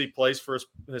 Obviously, plays for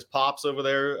his pops over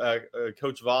there.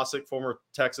 Coach Vasick, former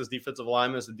Texas defensive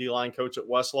lineman, is the D-line coach at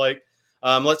Westlake.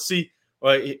 Let's see.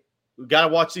 We've got to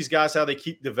watch these guys, how they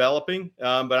keep developing.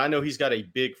 But I know he's got a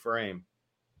big frame.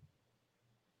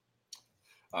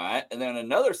 All right. And then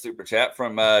another super chat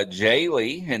from Jay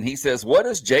Lee. And he says, what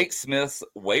does Jake Smith's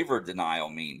waiver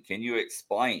denial mean? Can you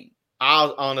explain?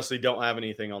 I honestly don't have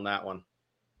anything on that one.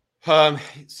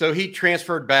 So he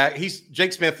transferred back.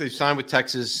 Jake Smith, who signed with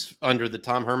Texas under the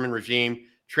Tom Herman regime,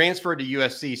 transferred to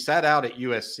USC, sat out at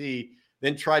USC,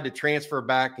 then tried to transfer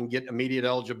back and get immediate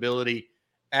eligibility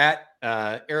at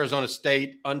Arizona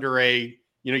State under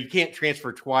you can't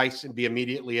transfer twice and be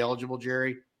immediately eligible,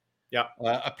 Jerry. Yeah.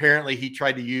 Apparently he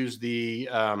tried to use the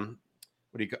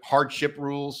hardship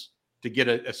rules to get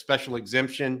a special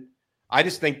exemption. I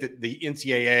just think that the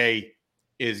NCAA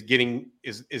is going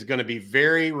to be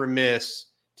very remiss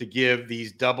to give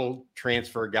these double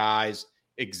transfer guys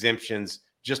exemptions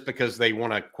just because they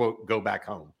want to, quote, go back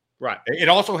home. Right. It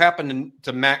also happened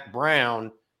to Mac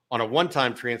Brown on a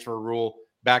one-time transfer rule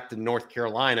back to North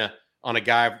Carolina on a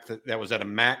guy that was at a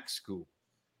MAC school.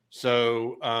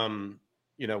 So,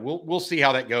 we'll see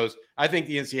how that goes. I think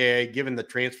the NCAA, given the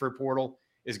transfer portal,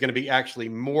 is going to be actually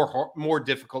more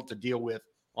difficult to deal with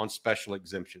on special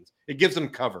exemptions. It gives them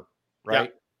cover,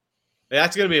 right? Yeah.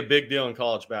 That's going to be a big deal in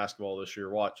college basketball this year.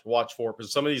 Watch for it,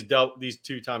 because some of these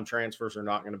two-time transfers are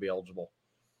not going to be eligible.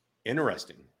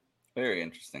 Interesting. Very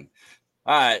interesting.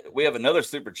 All right, we have another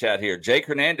super chat here. Jake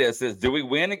Hernandez says, do we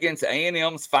win against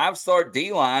A&M's 5-star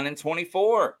D-line in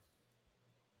 24?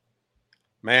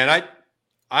 Man,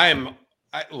 I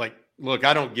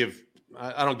don't give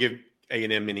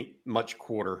A&M much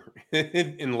quarter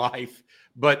in life,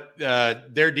 but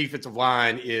their defensive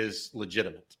line is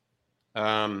legitimate.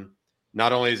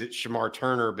 Not only is it Shamar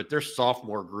Turner, but their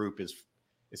sophomore group is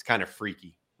kind of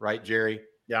freaky, right, Jerry?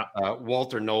 Yeah.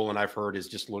 Walter Nolan, I've heard, has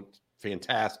just looked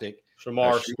fantastic.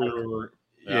 Shamar Stewart.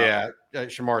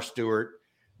 Shamar Stewart.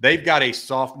 They've got a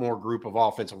sophomore group of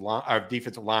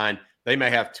defensive line. They may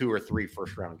have 2 or 3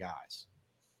 first-round guys.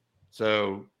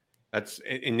 So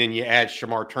and then you add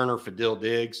Shamar Turner. Fadil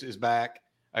Diggs is back,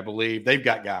 I believe. They've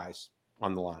got guys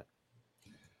on the line.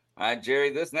 All right, Jerry,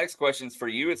 this next question is for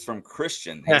you. It's from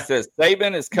Christian. He says,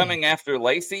 Saban is coming after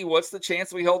Lacey. What's the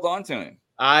chance we hold on to him?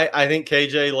 I think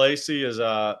KJ Lacey is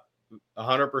 100%,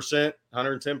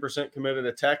 110% committed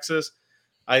to Texas.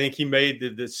 I think he made the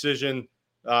decision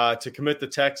to commit to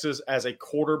Texas as a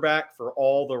quarterback for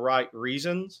all the right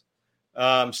reasons.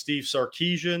 Steve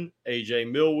Sarkisian,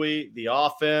 AJ Milwee, the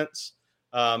offense,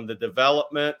 the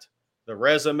development, the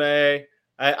resume.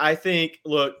 I think,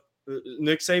 look,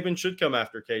 Nick Saban should come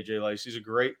after KJ Lacey. He's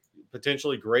a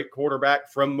potentially great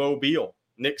quarterback from Mobile.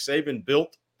 Nick Saban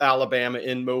built Alabama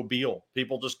in Mobile.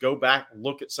 People just go back and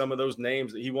look at some of those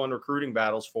names that he won recruiting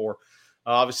battles for.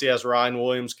 Obviously, as Ryan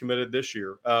Williams committed this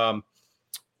year,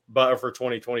 but for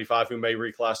 2025, who may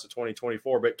reclass to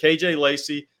 2024. But KJ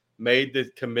Lacey made the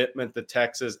commitment to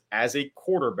Texas as a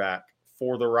quarterback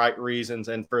for the right reasons,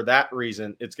 and for that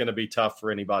reason, it's going to be tough for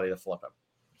anybody to flip him.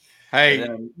 Hey,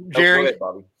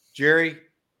 Jerry,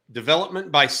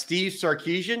 development by Steve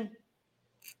Sarkisian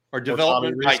or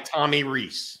development by Tommy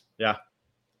Rees? Yeah.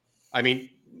 I mean,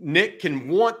 Nick can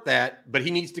want that, but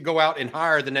he needs to go out and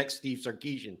hire the next Steve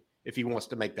Sarkisian if he wants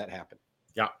to make that happen.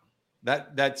 Yeah.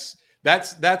 That's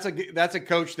a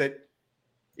coach that,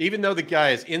 even though the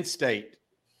guy is in-state,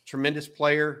 tremendous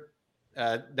player,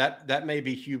 that may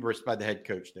be hubris by the head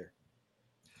coach there.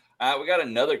 We got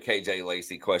another KJ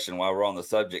Lacey question while we're on the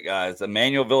subject, guys.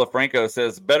 Emmanuel Villafranco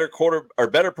says, better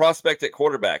prospect at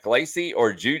quarterback, Lacey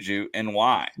or Juju, and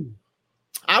why?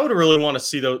 I would really want to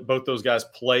see both those guys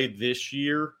play this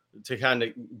year to kind of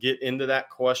get into that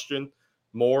question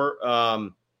more.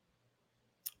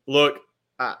 Look,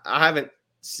 I haven't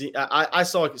seen. I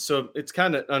saw. So it's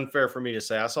kind of unfair for me to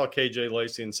say. I saw KJ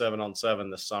Lacey in 7-on-7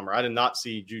 this summer. I did not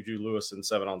see Juju Lewis in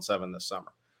 7-on-7 this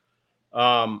summer.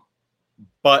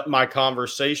 But my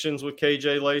conversations with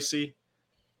KJ Lacey,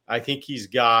 I think he's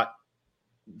got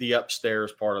the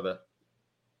upstairs part of the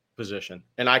position.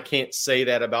 And I can't say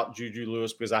that about Juju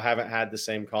Lewis because I haven't had the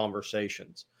same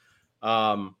conversations.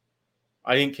 I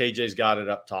think KJ's got it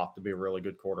up top to be a really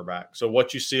good quarterback. So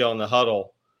what you see on the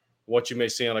huddle, what you may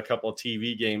see on a couple of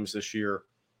TV games this year,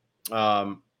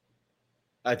 I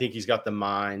think he's got the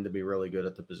mind to be really good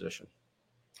at the position.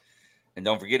 And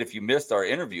don't forget, if you missed our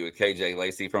interview with KJ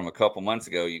Lacey from a couple months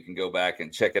ago, you can go back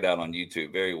and check it out on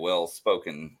YouTube. Very well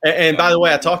spoken. And by the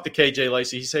way, I talked to KJ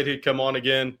Lacey. He said he'd come on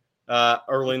again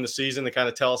early in the season to kind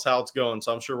of tell us how it's going.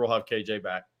 So I'm sure we'll have KJ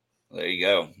back. There you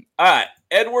go. All right.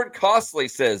 Edward Costley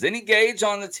says, any gauge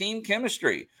on the team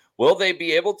chemistry? Will they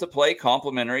be able to play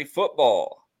complementary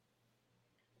football?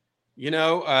 You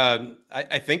know,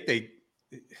 I think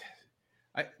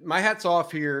my hat's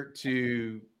off here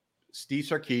to Steve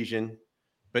Sarkisian,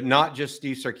 but not just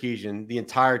Steve Sarkisian, the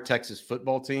entire Texas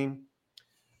football team.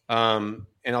 And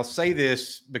I'll say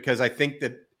this because I think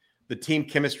that the team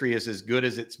chemistry is as good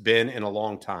as it's been in a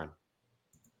long time.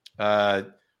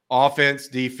 Offense,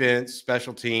 defense,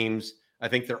 special teams, I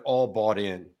think they're all bought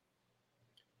in.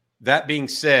 That being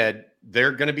said,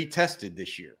 they're going to be tested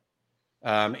this year.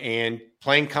 And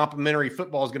playing complementary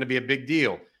football is going to be a big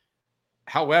deal.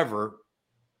 However,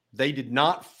 they did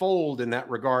not fold in that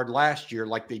regard last year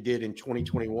like they did in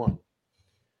 2021.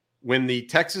 When the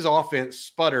Texas offense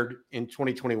sputtered in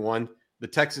 2021, the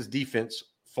Texas defense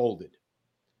folded.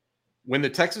 When the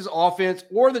Texas offense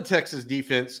or the Texas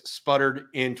defense sputtered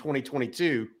in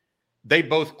 2022, they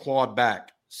both clawed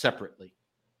back separately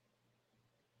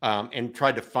and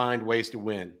tried to find ways to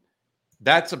win.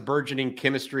 That's a burgeoning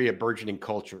chemistry, a burgeoning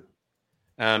culture.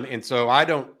 And so I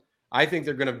think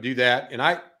they're going to do that. And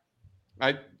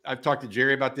I've talked to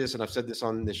Jerry about this, and I've said this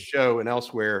on this show and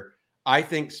elsewhere. I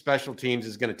think special teams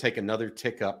is going to take another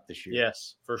tick up this year.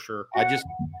 Yes, for sure. There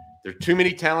are too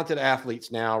many talented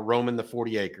athletes now roaming the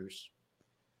 40 acres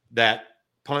that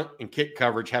punt and kick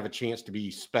coverage have a chance to be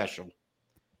special.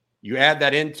 You add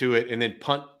that into it, and then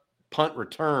punt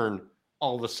return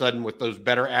all of a sudden with those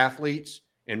better athletes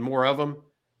and more of them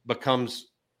becomes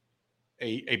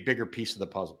a bigger piece of the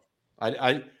puzzle.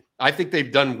 I think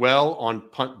they've done well on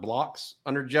punt blocks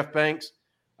under Jeff Banks.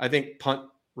 I think punt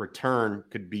return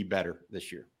could be better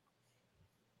this year.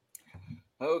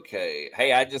 Okay.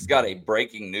 Hey, I just got a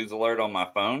breaking news alert on my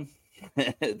phone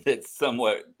that's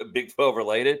somewhat Big 12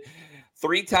 related.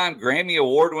 3-time Grammy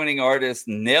Award-winning artist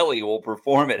Nelly will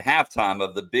perform at halftime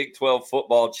of the Big 12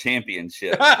 football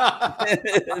championship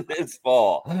this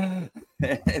fall.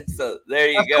 So there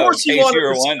you go. Of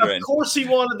course he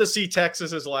wanted to see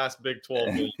Texas's last Big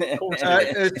 12 game.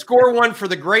 Score one for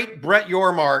the great Brett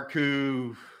Yormark,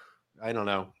 who, I don't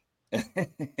know.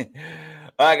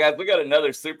 All right, guys, we got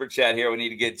another super chat here we need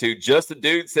to get to. Just a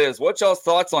Dude says, what y'all's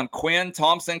thoughts on Quinn,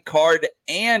 Thompson, Card,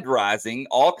 and Rising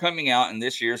all coming out in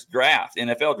this year's draft,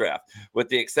 NFL draft? With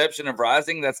the exception of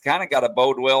Rising, that's kind of got to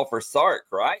bode well for Sark,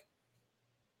 right?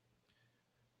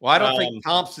 Well, I don't think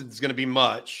Thompson's going to be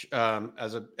much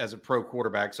as a pro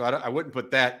quarterback, so I wouldn't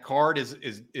put that. Card is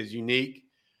unique,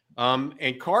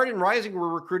 and Card and Rising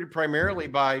were recruited primarily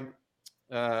by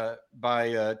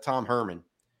Tom Herman.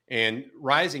 And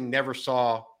Rising never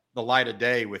saw the light of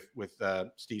day with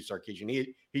Steve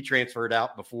Sarkisian. He transferred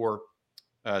out before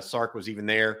Sark was even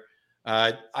there.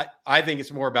 I think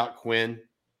it's more about Quinn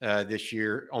this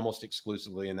year, almost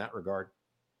exclusively in that regard.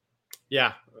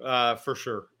 Yeah, for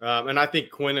sure. And I think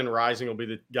Quinn and Rising will be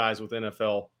the guys with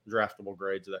NFL draftable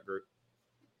grades of that group.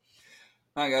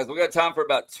 All right, guys, we got time for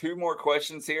about 2 more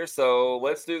questions here. So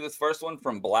let's do this first one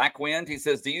from Blackwind. He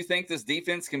says, do you think this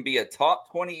defense can be a top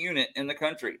 20 unit in the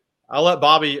country? I'll let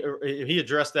Bobby, he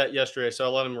addressed that yesterday, so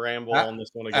I'll let him ramble on this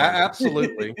one again.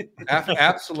 Absolutely.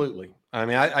 Absolutely. I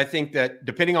mean, I think that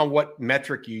depending on what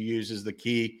metric you use is the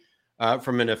key.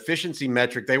 From an efficiency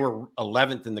metric, they were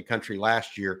 11th in the country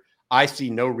last year. I see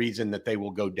no reason that they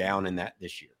will go down in that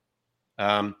this year.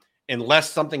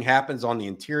 Unless something happens on the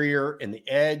interior and the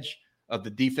edge of the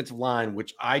defensive line,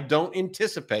 which I don't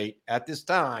anticipate at this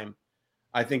time,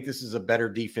 I think this is a better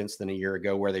defense than a year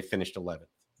ago where they finished 11th.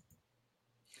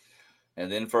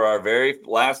 And then for our very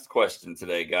last question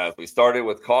today, guys, we started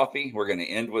with coffee. We're going to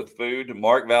end with food.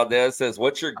 Mark Valdez says,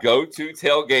 what's your go-to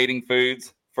tailgating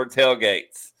foods for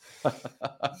tailgates?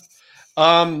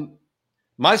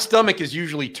 My stomach is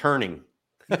usually turning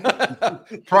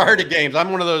prior to games.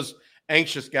 I'm one of those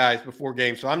anxious guys before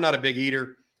games, so I'm not a big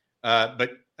eater.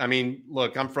 But I mean,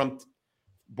 look, I'm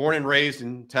born and raised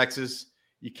in Texas.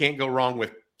 You can't go wrong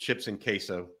with chips and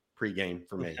queso pregame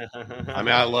for me. I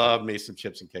mean, I love me some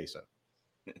chips and queso.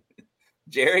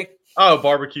 Jerry? Oh,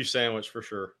 barbecue sandwich for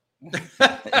sure.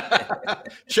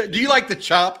 Do you like the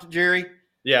chopped, Jerry?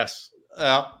 Yes.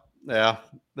 Yeah.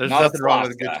 There's Not nothing wrong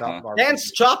with a good guy, chopped barbecue. And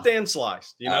chopped and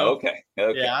sliced. You know? Okay.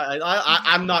 Yeah,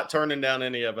 I'm not turning down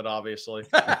any of it, obviously.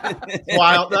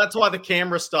 That's why the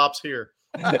camera stops here.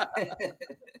 All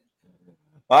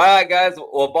right, guys.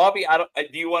 Well, Bobby,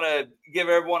 do you want to give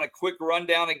everyone a quick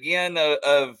rundown again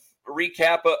of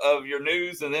recap of your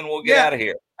news, and then we'll get out of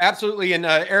here? Absolutely. And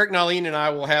Eric Naline and I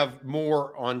will have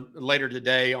more on later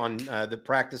today on the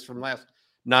practice from last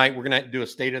night. We're going to do a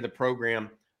state of the program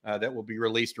that will be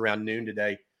released around noon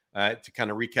today to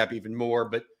kind of recap even more.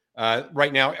 But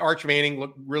right now, Arch Manning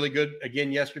looked really good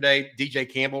again yesterday.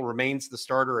 DJ Campbell remains the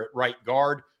starter at right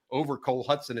guard over Cole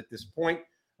Hudson at this point.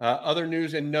 Other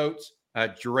news and notes,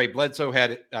 Jure Bledsoe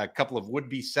had a couple of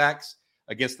would-be sacks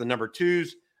against the number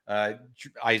 2s.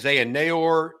 Isaiah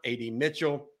Nayor, A.D.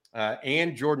 Mitchell,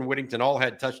 and Jordan Whittington all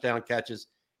had touchdown catches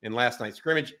in last night's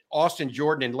scrimmage. Austin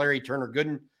Jordan and Larry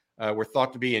Turner-Gooden were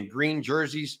thought to be in green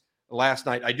jerseys last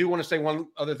night. I do want to say one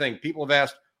other thing. People have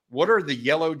asked, what are the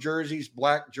yellow jerseys,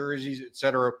 black jerseys, et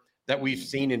cetera, that we've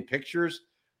seen in pictures?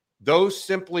 Those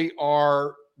simply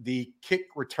are the kick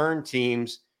return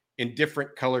teams in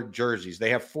different colored jerseys. They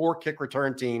have 4 kick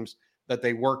return teams that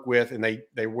they work with, and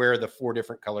they wear the 4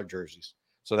 different colored jerseys.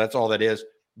 So that's all that is.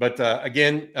 But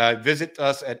again, visit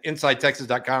us at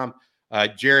InsideTexas.com.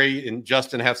 Jerry and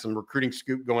Justin have some recruiting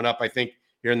scoop going up, I think,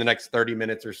 here in the next 30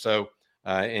 minutes or so.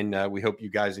 And we hope you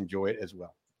guys enjoy it as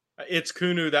well. It's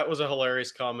Kunu. That was a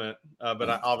hilarious comment, but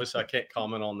obviously I can't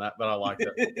comment on that, but I liked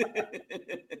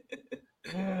it.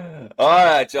 All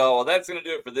right, y'all. Well, that's going to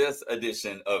do it for this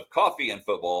edition of Coffee and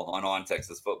Football on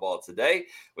Texas Football today.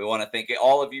 We want to thank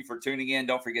all of you for tuning in.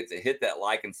 Don't forget to hit that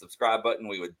like and subscribe button.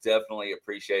 We would definitely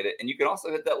appreciate it. And you can also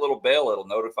hit that little bell. It'll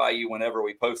notify you whenever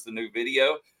we post a new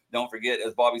video. Don't forget,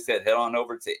 as Bobby said, head on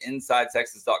over to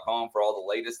InsideTexas.com for all the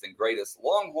latest and greatest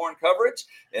Longhorn coverage.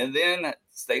 And then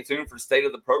stay tuned for State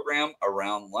of the Program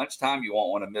around lunchtime. You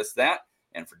won't want to miss that.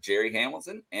 And for Jerry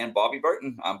Hamilton and Bobby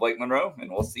Burton, I'm Blake Monroe,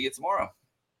 and we'll see you tomorrow.